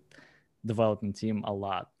trusted development team a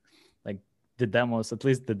lot. Like, the demos, at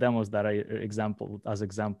least the demos that I example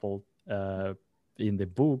in the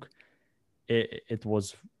book, it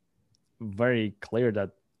was very clear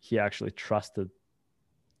that he actually trusted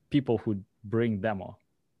people who bring demo.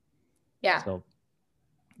 Yeah. So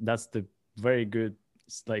that's the very good,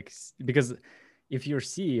 like, because if your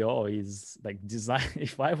CEO is like design,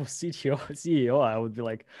 if I was CEO, I would be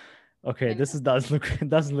like, okay, this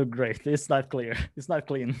doesn't look great. It's not clear. It's not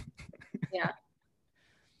clean. Yeah.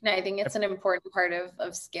 And I think it's an important part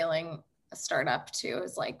of scaling a startup too,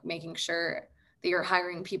 is like making sure that you're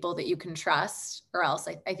hiring people that you can trust, or else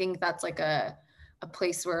I think that's like a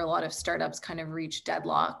place where a lot of startups kind of reach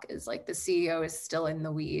deadlock, is like the CEO is still in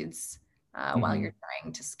the weeds while you're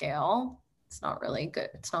trying to scale. It's not really good.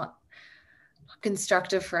 It's not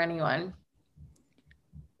constructive for anyone.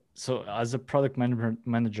 So as a product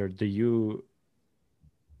manager,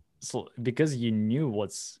 because you knew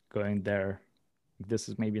what's going there, this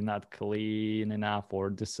is maybe not clean enough, or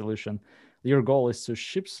this solution, your goal is to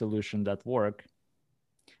ship solution that work.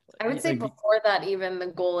 I would say Like, before that, even the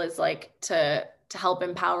goal is like to help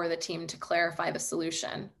empower the team to clarify the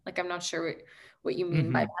solution. Like, I'm not sure what you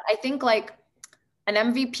mean by that. I think like an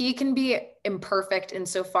MVP can be imperfect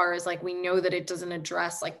insofar as like we know that it doesn't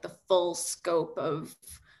address like the full scope of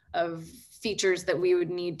features that we would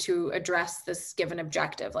need to address this given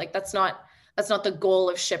objective. Like that's not the goal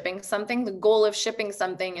of shipping something. The goal of shipping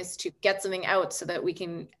something is to get something out so that we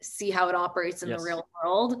can see how it operates in the real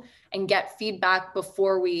world and get feedback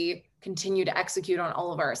before we continue to execute on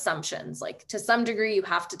all of our assumptions. Like to some degree, you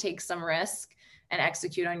have to take some risk and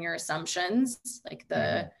execute on your assumptions, like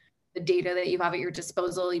the data that you have at your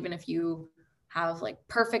disposal. Even if you have like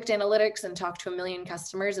perfect analytics and talk to a million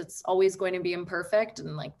customers, it's always going to be imperfect.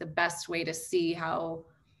 And like the best way to see how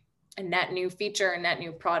a net new feature, a net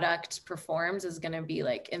new product performs is going to be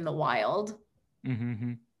like in the wild.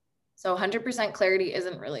 Mm-hmm. So 100% clarity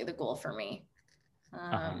isn't really the goal for me.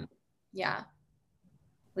 Yeah,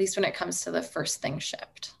 at least when it comes to the first thing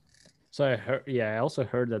shipped. So I heard, I also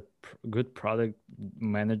heard that good product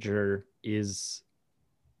manager is,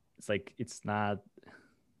 it's like, it's not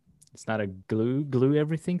a glue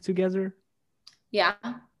everything together. Yeah,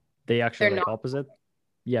 They actually they're like not opposite.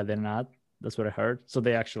 Yeah, they're not. That's what I heard. So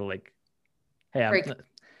they actually like, hey, break.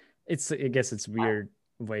 it's, I guess it's weird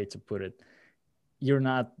way to put it. You're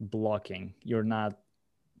not blocking. You're not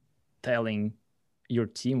telling your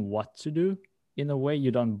team what to do. In a way,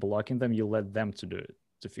 you don't blocking them. You let them to do it,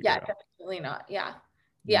 to figure Yeah, it out. definitely not. Yeah.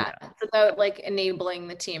 Yeah. Yeah. It's about like enabling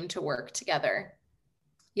the team to work together.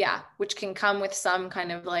 Yeah. Which can come with some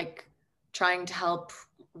kind of like trying to help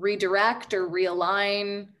redirect or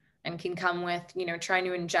realign, and can come with, you know, trying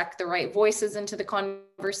to inject the right voices into the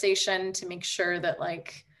conversation to make sure that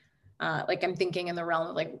like I'm thinking in the realm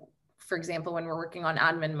of like, for example, when we're working on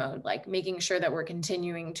admin mode, like making sure that we're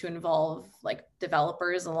continuing to involve like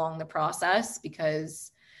developers along the process,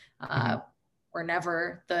 because we're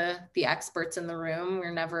never the experts in the room.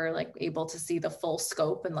 We're never like able to see the full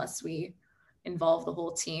scope unless we involve the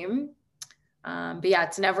whole team. But yeah,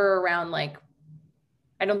 it's never around like,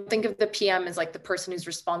 I don't think of the PM as like the person who's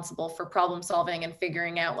responsible for problem solving and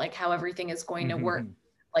figuring out like how everything is going to work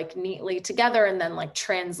like neatly together, and then like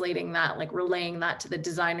translating that, like relaying that to the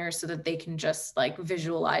designers so that they can just like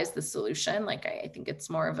visualize the solution. Like I think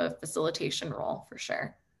it's more of a facilitation role for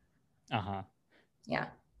sure. Uh-huh. Yeah.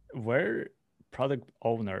 Where product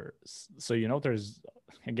owners, so there's,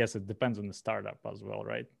 I guess it depends on the startup as well,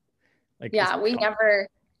 right? Like Yeah,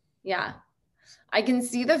 yeah. I can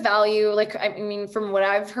see the value. Like, I mean, from what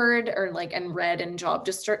I've heard or like and read in job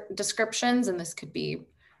descriptions, and this could be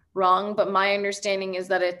wrong, but my understanding is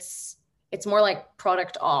that it's more like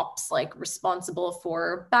product ops, like responsible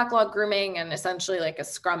for backlog grooming and essentially like a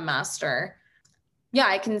scrum master. Yeah,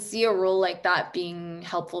 I can see a role like that being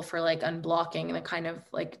helpful for like unblocking the kind of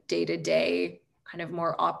like day-to-day kind of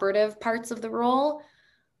more operative parts of the role.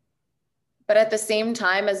 But at the same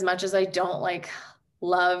time, as much as I don't like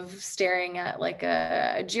love staring at like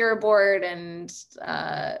a Jira board and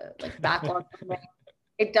like backlog,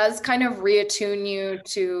 it does kind of reattune you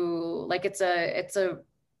to like it's a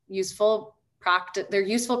useful practice. They're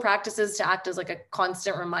useful practices to act as like a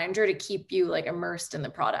constant reminder to keep you like immersed in the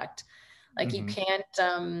product. Like you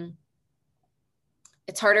can't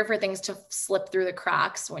it's harder for things to slip through the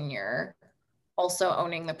cracks when you're also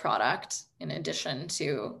owning the product in addition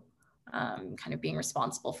to kind of being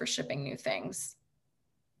responsible for shipping new things.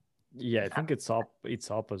 Yeah, I think it's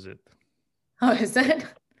opposite. Oh, is it?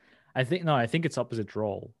 I think it's opposite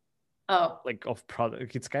role. Oh, Like of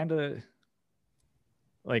product. It's kind of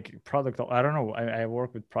like product. I don't know. I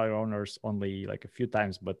work with product owners only like a few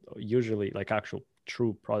times, but usually like actual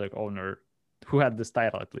true product owner who had this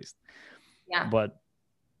title at least. yeah. But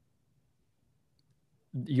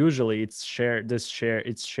usually it's shared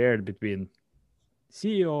between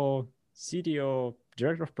CEO, CTO,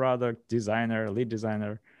 director of product, designer, lead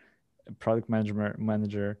designer, product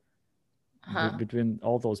manager. Between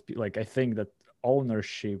all those people, like I think that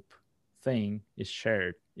ownership thing is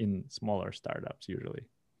shared in smaller startups usually.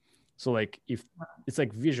 So like if it's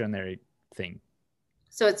like visionary thing.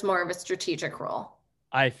 So it's more of a strategic role.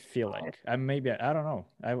 I feel like I don't know.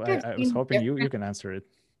 I was hoping you can answer it.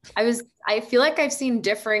 I feel like I've seen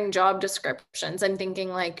differing job descriptions. I'm thinking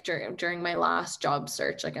like during my last job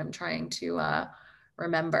search, like I'm trying to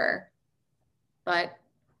remember. But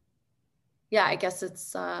yeah, I guess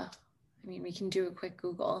it's I mean, we can do a quick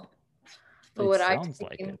Google. But It what sounds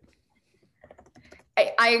like it.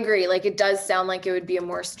 I agree. Like it does sound like it would be a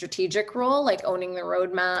more strategic role, like owning the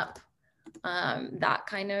roadmap, that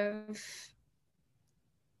kind of.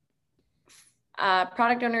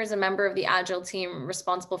 Product owner is a member of the Agile team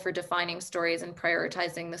responsible for defining stories and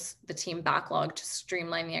prioritizing the team backlog to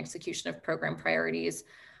streamline the execution of program priorities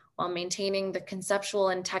while maintaining the conceptual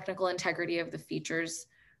and technical integrity of the features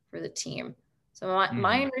for the team. So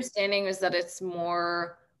my understanding is that it's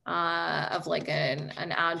more of like an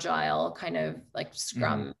Agile kind of like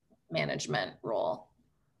Scrum management role.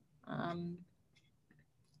 And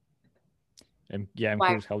yeah, I'm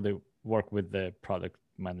curious how they work with the product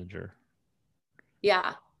manager.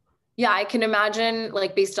 Yeah. Yeah, I can imagine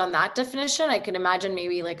like based on that definition, I can imagine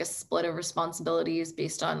maybe like a split of responsibilities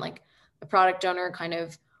based on like the product owner kind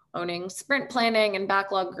of owning sprint planning and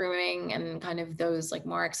backlog grooming and kind of those like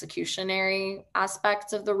more executionary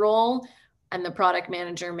aspects of the role, and the product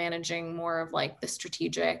manager managing more of like the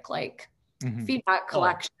strategic, like Mm-hmm. feedback Oh,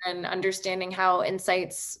 collection, understanding how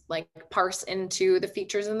insights like parse into the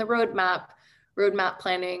features in the roadmap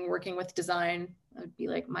planning, working with design. That would be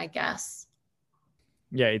like my guess.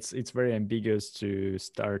 yeah, it's very ambiguous to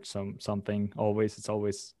start something. Always, it's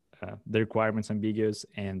always the requirements ambiguous,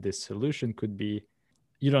 and the solution could be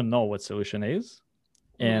you don't know what solution is,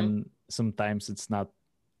 Mm-hmm. and sometimes it's not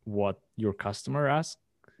what your customer asks.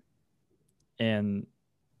 And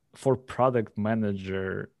for product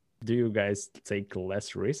manager, do you guys take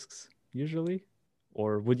less risks usually,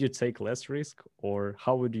 or would you take less risk, or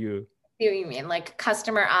how would you? See what you mean? Like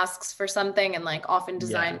customer asks for something, and like often Yeah,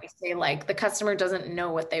 design, we say like the customer doesn't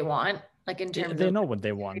know what they want, like in terms they of, know what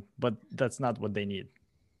they want, but that's not what they need.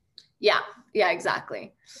 yeah, yeah,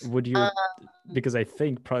 exactly. Would Um, you? Because I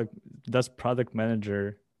think product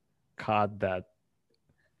manager caught that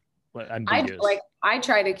ambiguous. I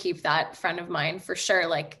try to keep that front of mind for sure.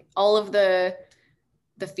 Like all of the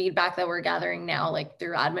feedback that we're gathering now, like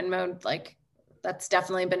through admin mode, like that's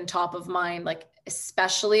definitely been top of mind. Like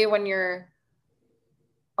especially when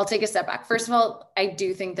I'll take a step back. First of all, I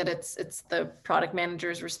do think that it's the product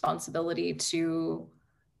manager's responsibility to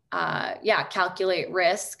yeah, calculate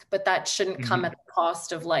risk, but that shouldn't come at Mm-hmm. the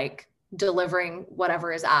cost of like delivering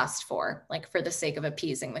whatever is asked for, like for the sake of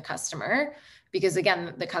appeasing the customer. Because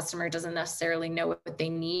again, the customer doesn't necessarily know what they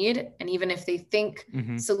need. And even if they think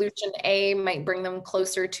Mm-hmm. solution A might bring them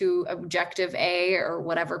closer to objective A or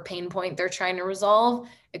whatever pain point they're trying to resolve,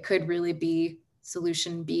 it could really be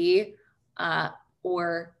solution B uh,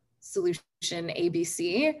 or solution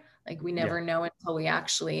ABC. Like we Yeah. never know until we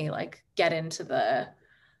actually like get into the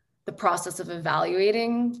process of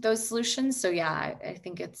evaluating those solutions. So yeah, I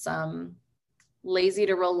think it's lazy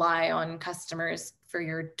to rely on customers for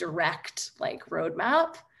your direct like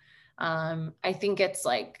roadmap. I think it's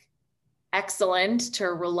like excellent to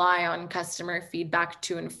rely on customer feedback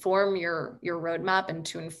to inform your roadmap and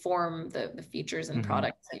to inform the features and Mm-hmm.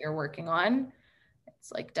 products that you're working on.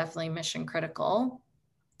 It's like definitely mission critical.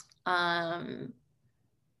 Um,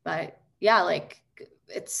 but yeah, like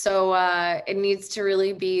it's so it needs to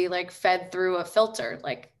really be like fed through a filter.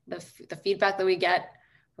 Like the feedback that we get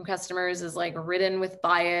from customers is like ridden with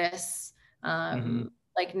bias. Mm-hmm.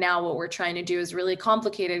 Like now what we're trying to do is really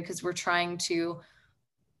complicated because we're trying to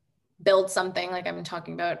build something, like I'm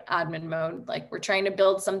talking about admin mode, like we're trying to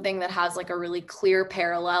build something that has like a really clear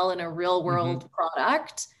parallel in a real Mm-hmm. world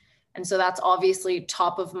product. And so that's obviously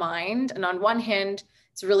top of mind. And on one hand,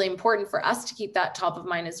 it's really important for us to keep that top of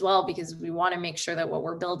mind as well, because we want to make sure that what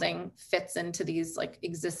we're building fits into these like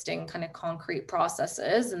existing kind of concrete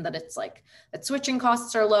processes, and that it's like that switching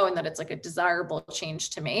costs are low and that it's like a desirable change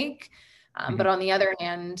to make. Mm-hmm. But on the other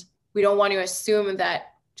hand, we don't want to assume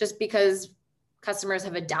that just because customers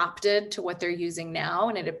have adapted to what they're using now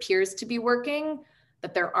and it appears to be working,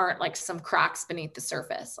 that there aren't like some cracks beneath the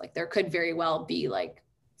surface. Like there could very well be like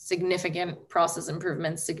significant process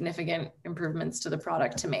improvements, significant improvements to the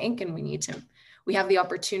product to make. And we have the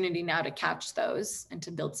opportunity now to catch those and to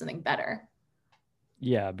build something better.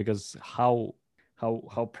 Yeah, because how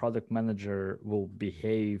product manager will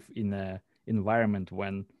behave in a environment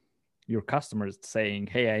when your customer is saying,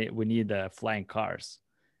 "Hey, we need flying cars,"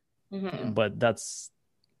 Mm-hmm. but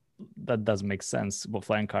that does make sense. But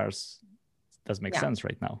flying cars does make Yeah. sense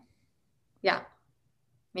right now. Yeah.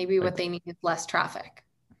 Maybe what Like, they need is less traffic.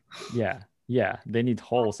 yeah, they need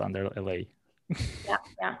holes under LA. Yeah.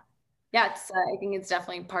 Yeah. Yeah. I think it's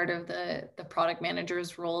definitely part of the product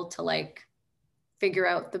manager's role to like figure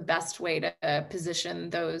out the best way to position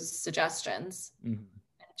those suggestions, Mhm.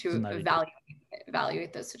 To to navigate.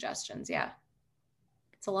 evaluate those suggestions. Yeah.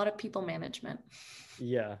 It's a lot of people management.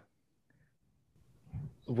 Yeah.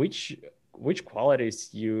 Which which qualities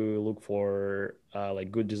you look for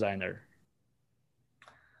like good designer?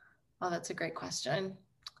 Oh, that's a great question.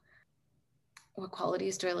 What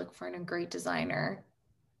qualities do I look for in a great designer?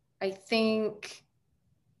 I think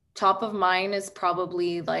top of mind is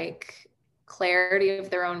probably like clarity of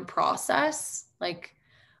their own process, like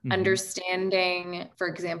Mm-hmm. understanding, for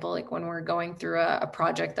example, like when we're going through a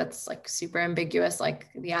project that's like super ambiguous, like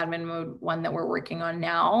the admin mode one that we're working on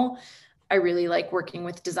now. I really like working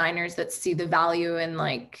with designers that see the value in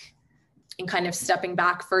like in kind of stepping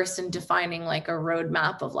back first and defining like a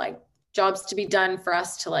roadmap of like jobs to be done for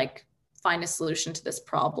us to like find a solution to this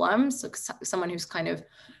problem. So someone who's kind of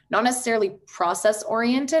not necessarily process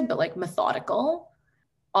oriented, but like methodical.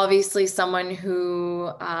 Obviously, someone who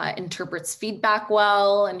interprets feedback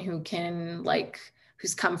well and who can like,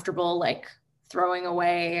 who's comfortable like throwing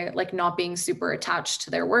away, like not being super attached to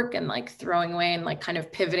their work and like throwing away and like kind of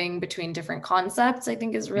pivoting between different concepts, I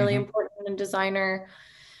think is really Mm-hmm. important in a designer.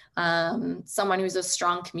 Someone who's a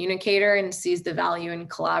strong communicator and sees the value in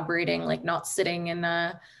collaborating, like not sitting in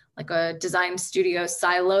a design studio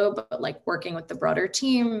silo, but like working with the broader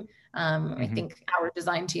team. I think our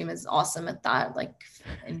design team is awesome at that, like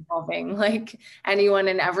involving like anyone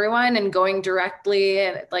and everyone and going directly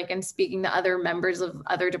and speaking to other members of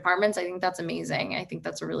other departments. I think that's amazing. I think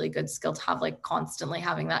that's a really good skill to have, like constantly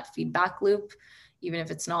having that feedback loop, even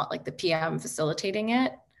if it's not like the PM facilitating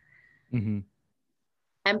it.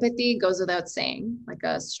 Empathy goes without saying, like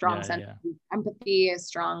a strong sense of empathy, a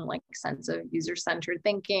strong like sense of user-centered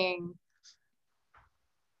thinking.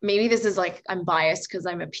 Maybe this is like, I'm biased because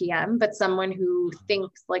I'm a PM, but someone who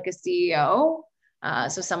thinks like a CEO.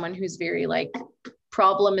 So someone who's very like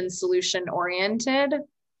problem and solution oriented.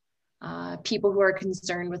 People who are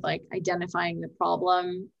concerned with like identifying the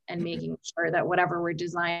problem and making sure that whatever we're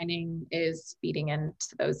designing is feeding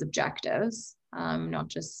into those objectives, not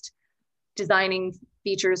just designing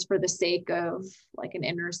features for the sake of like an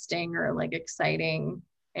interesting or like exciting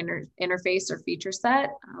interface or feature set,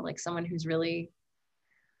 like someone who's really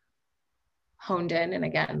honed in and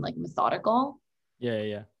again, like methodical.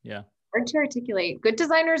 Yeah. Hard to articulate. Good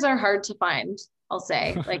designers are hard to find, I'll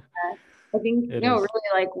say. Like, I think, really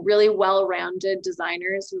like really well-rounded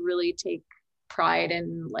designers who really take pride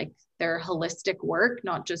in like their holistic work,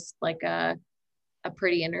 not just like a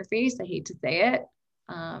pretty interface. I hate to say it.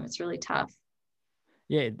 It's really tough.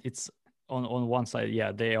 Yeah, it's on one side.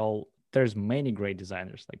 Yeah, there's many great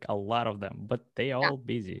designers, like a lot of them, but they all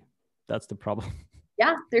busy. That's the problem.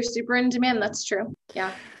 Yeah, they're super in demand. That's true.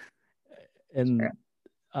 Yeah. And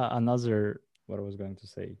another, what I was going to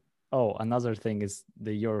say. Oh, another thing is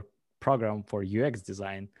your program for UX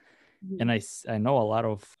design. And I know a lot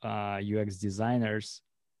of UX designers,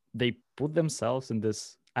 they put themselves in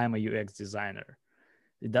this, I'm a UX designer.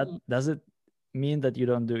 Does it mean that you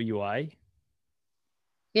don't do UI?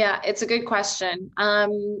 Yeah, it's a good question.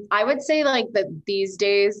 I would say like that these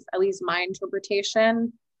days, at least my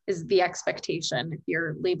interpretation is the expectation. If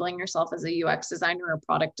you're labeling yourself as a UX designer or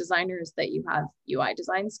product designer, is that you have UI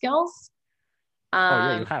design skills.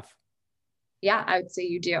 Yeah, you have. Yeah, I would say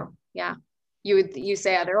you do. Yeah. You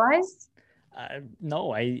say otherwise?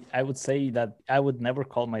 No, I would say that I would never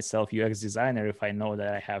call myself UX designer if I know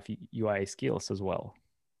that I have UI skills as well.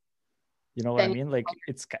 You know what I mean? Like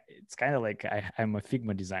it's kind of like I'm a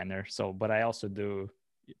Figma designer, but I also do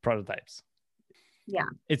prototypes. Yeah.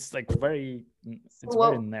 It's like very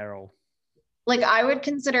narrow. Like I would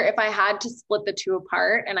consider, if I had to split the two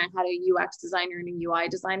apart and I had a UX designer and a UI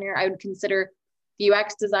designer, I would consider the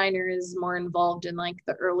UX designer is more involved in like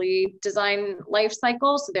the early design life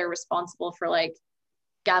cycle. So they're responsible for like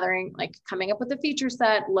gathering, like coming up with a feature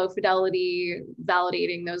set, low fidelity,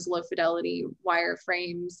 validating those low fidelity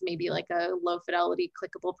wireframes, maybe like a low fidelity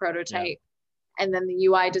clickable prototype. Yeah. And then the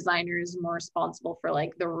UI designer is more responsible for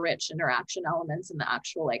like the rich interaction elements and the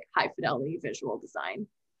actual like high fidelity visual design.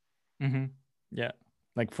 Yeah.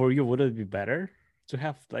 Like for you, would it be better to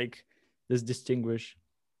have like this distinguish?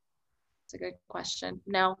 It's a good question.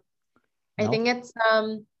 No, I think it's,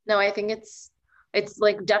 I think it's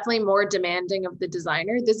like definitely more demanding of the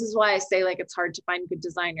designer. This is why I say like it's hard to find good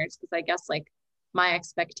designers, because I guess like my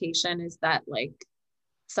expectation is that like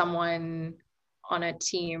someone on a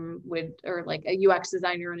team would, or like a UX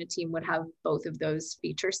designer on a team would have both of those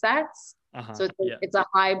feature sets. So it's a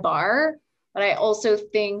high bar, but I also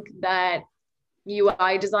think that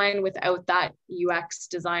UI design without that UX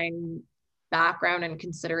design background and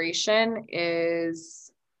consideration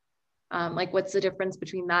is like, what's the difference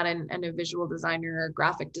between that and a visual designer or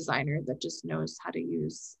graphic designer that just knows how to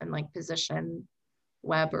use and like position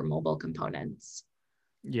web or mobile components?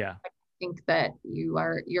 Yeah. I think that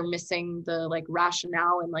you're missing the like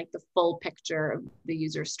rationale and like the full picture of the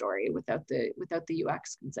user story without the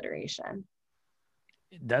UX consideration.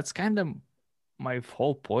 That's kind of my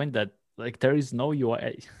whole point, that like there is no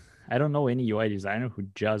UI. I don't know any UI designer who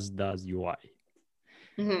just does UI.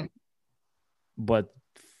 But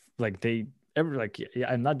like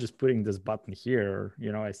I'm not just putting this button here,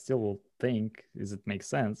 I still will think, does it make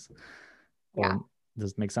sense? Or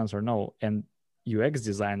does it make sense or no? And UX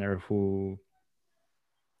designer who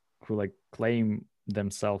like claim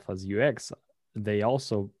themselves as UX, they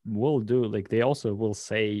also will do, like they also will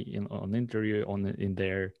say on interview, in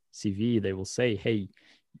their CV, they will say, hey,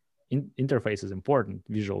 interface is important,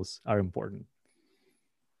 visuals are important.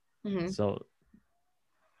 So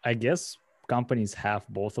I guess companies have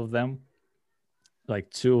both of them, like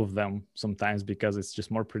two of them sometimes, because it's just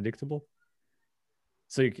more predictable.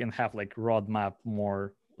 So you can have like roadmap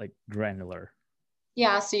more like granular.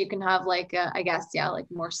 Yeah, so you can have like I guess like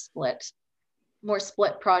more split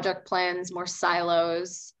project plans, more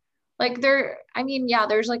silos. Like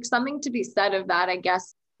there's like something to be said of that, I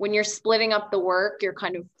guess. When you're splitting up the work, you're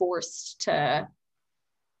kind of forced to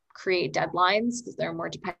create deadlines because there are more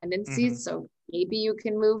dependencies. So maybe you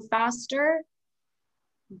can move faster,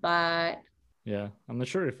 but Yeah, I'm not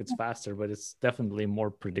sure if it's faster, but it's definitely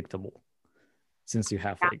more predictable since you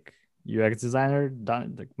have like UX designer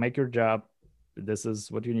done, like make your job. This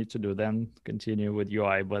is what you need to do. Then continue with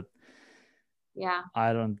UI. But yeah,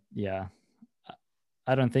 I don't. Yeah,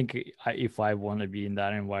 I don't think if I want to be in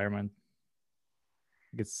that environment,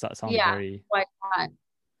 it sounds yeah, very. why not?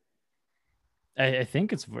 I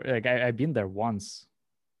think it's like I've been there once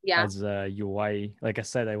Yeah, as a UI. Like I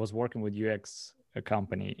said, I was working with UX a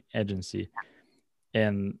company agency,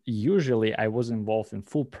 and usually I was involved in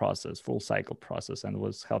full cycle process, and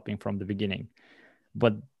was helping from the beginning.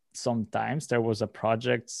 But sometimes there was a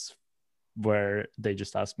projects where they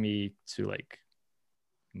just asked me to like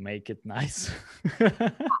make it nice.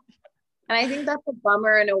 and I think that's a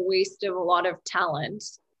bummer and a waste of a lot of talent.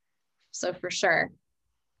 So for sure,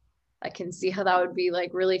 I can see how that would be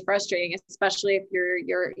like really frustrating, especially if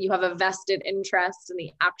you have a vested interest in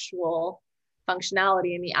the actual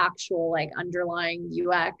functionality and the actual like underlying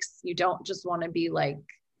UX. You don't just want to be like,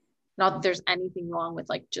 not that there's anything wrong with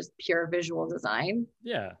like just pure visual design.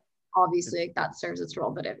 Yeah, Obviously like that serves its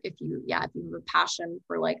role, but if you have a passion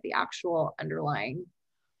for like the actual underlying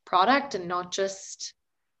product and not just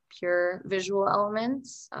pure visual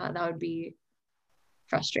elements, that would be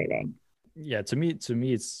frustrating. yeah. To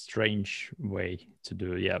me, it's strange way to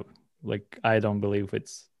do. Yeah, like I don't believe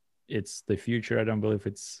it's the future. I don't believe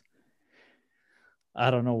it's. I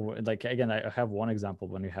don't know. Like again, I have one example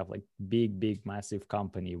when you have like big, massive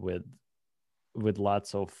company with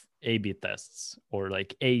lots of A/B tests or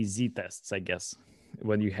like A/Z tests, I guess.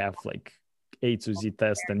 When you have like A to Z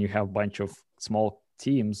test, and you have a bunch of small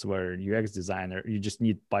teams where UX designer, you just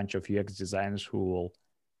need a bunch of UX designers who will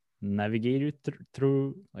navigate you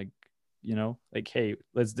through like, like, hey,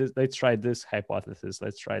 let's try this hypothesis,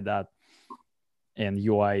 let's try that. And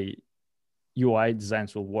UI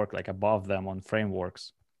designs will work like above them on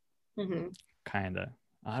frameworks. Kind of,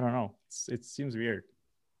 I don't know, it seems weird.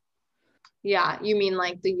 Yeah, you mean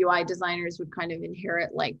like the UI designers would kind of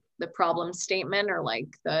inherit like the problem statement or like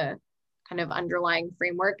the kind of underlying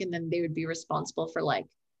framework, and then they would be responsible for like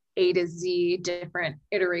A to Z different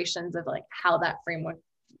iterations of like how that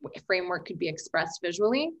framework could be expressed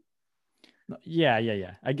visually. Yeah.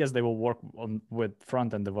 I guess they will work with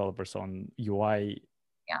front-end developers on UI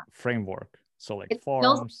framework. So like It's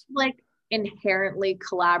forms. still like inherently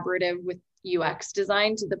collaborative with UX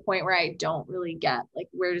design to the point where I don't really get like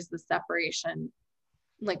where does the separation,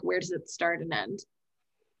 like where does it start and end?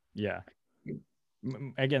 Yeah.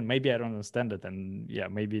 Again, maybe I don't understand it, and yeah,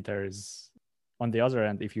 maybe there is on the other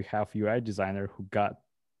end, if you have UI designer who got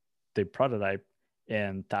the prototype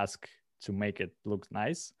and task to make it look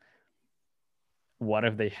nice, what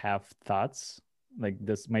if they have thoughts like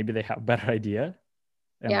this? Maybe they have better idea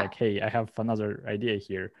and like, hey, I have another idea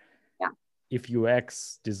here. If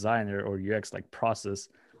UX designer or UX like process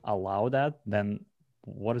allow that, then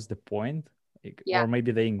what is the point? Like, or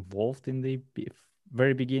maybe they involved in the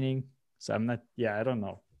very beginning. So I'm not, I don't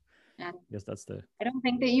know. I guess that's I don't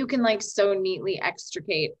think that you can like so neatly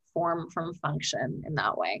extricate form from function in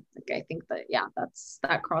that way. Like I think that,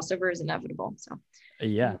 that crossover is inevitable. So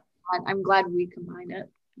I'm glad we combine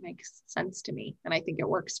it. It makes sense to me. And I think it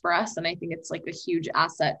works for us. And I think it's like a huge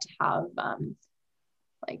asset to have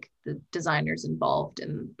like the designers involved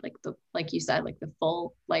in like you said, like the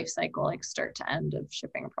full life cycle, like start to end of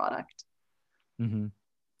shipping a product.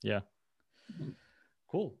 Yeah.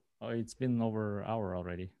 Cool. Oh, it's been over an hour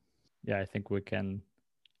already. Yeah, I think we can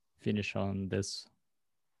finish on this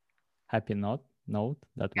happy note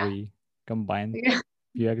that we combined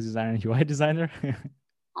UX designer and UI designer.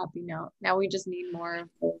 Happy note. Now we just need more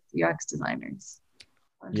UX designers.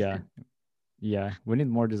 Yeah, we need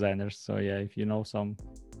more designers. So yeah, if you know some,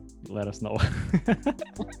 let us know.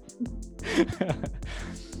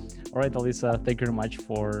 All right, Alyssa, thank you very much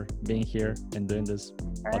for being here and doing this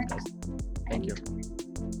podcast. Thank you.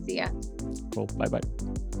 See ya. Cool. Bye. Bye.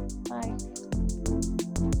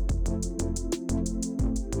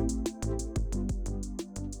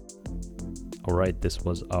 All right, this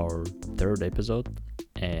was our third episode,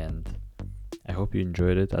 and I hope you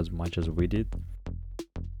enjoyed it as much as we did.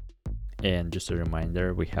 And just a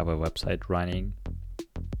reminder, we have a website running,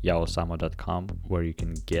 yaosamo.com, where you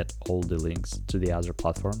can get all the links to the other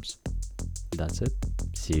platforms. That's it.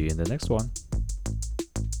 See you in the next one.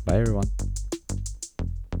 Bye, everyone.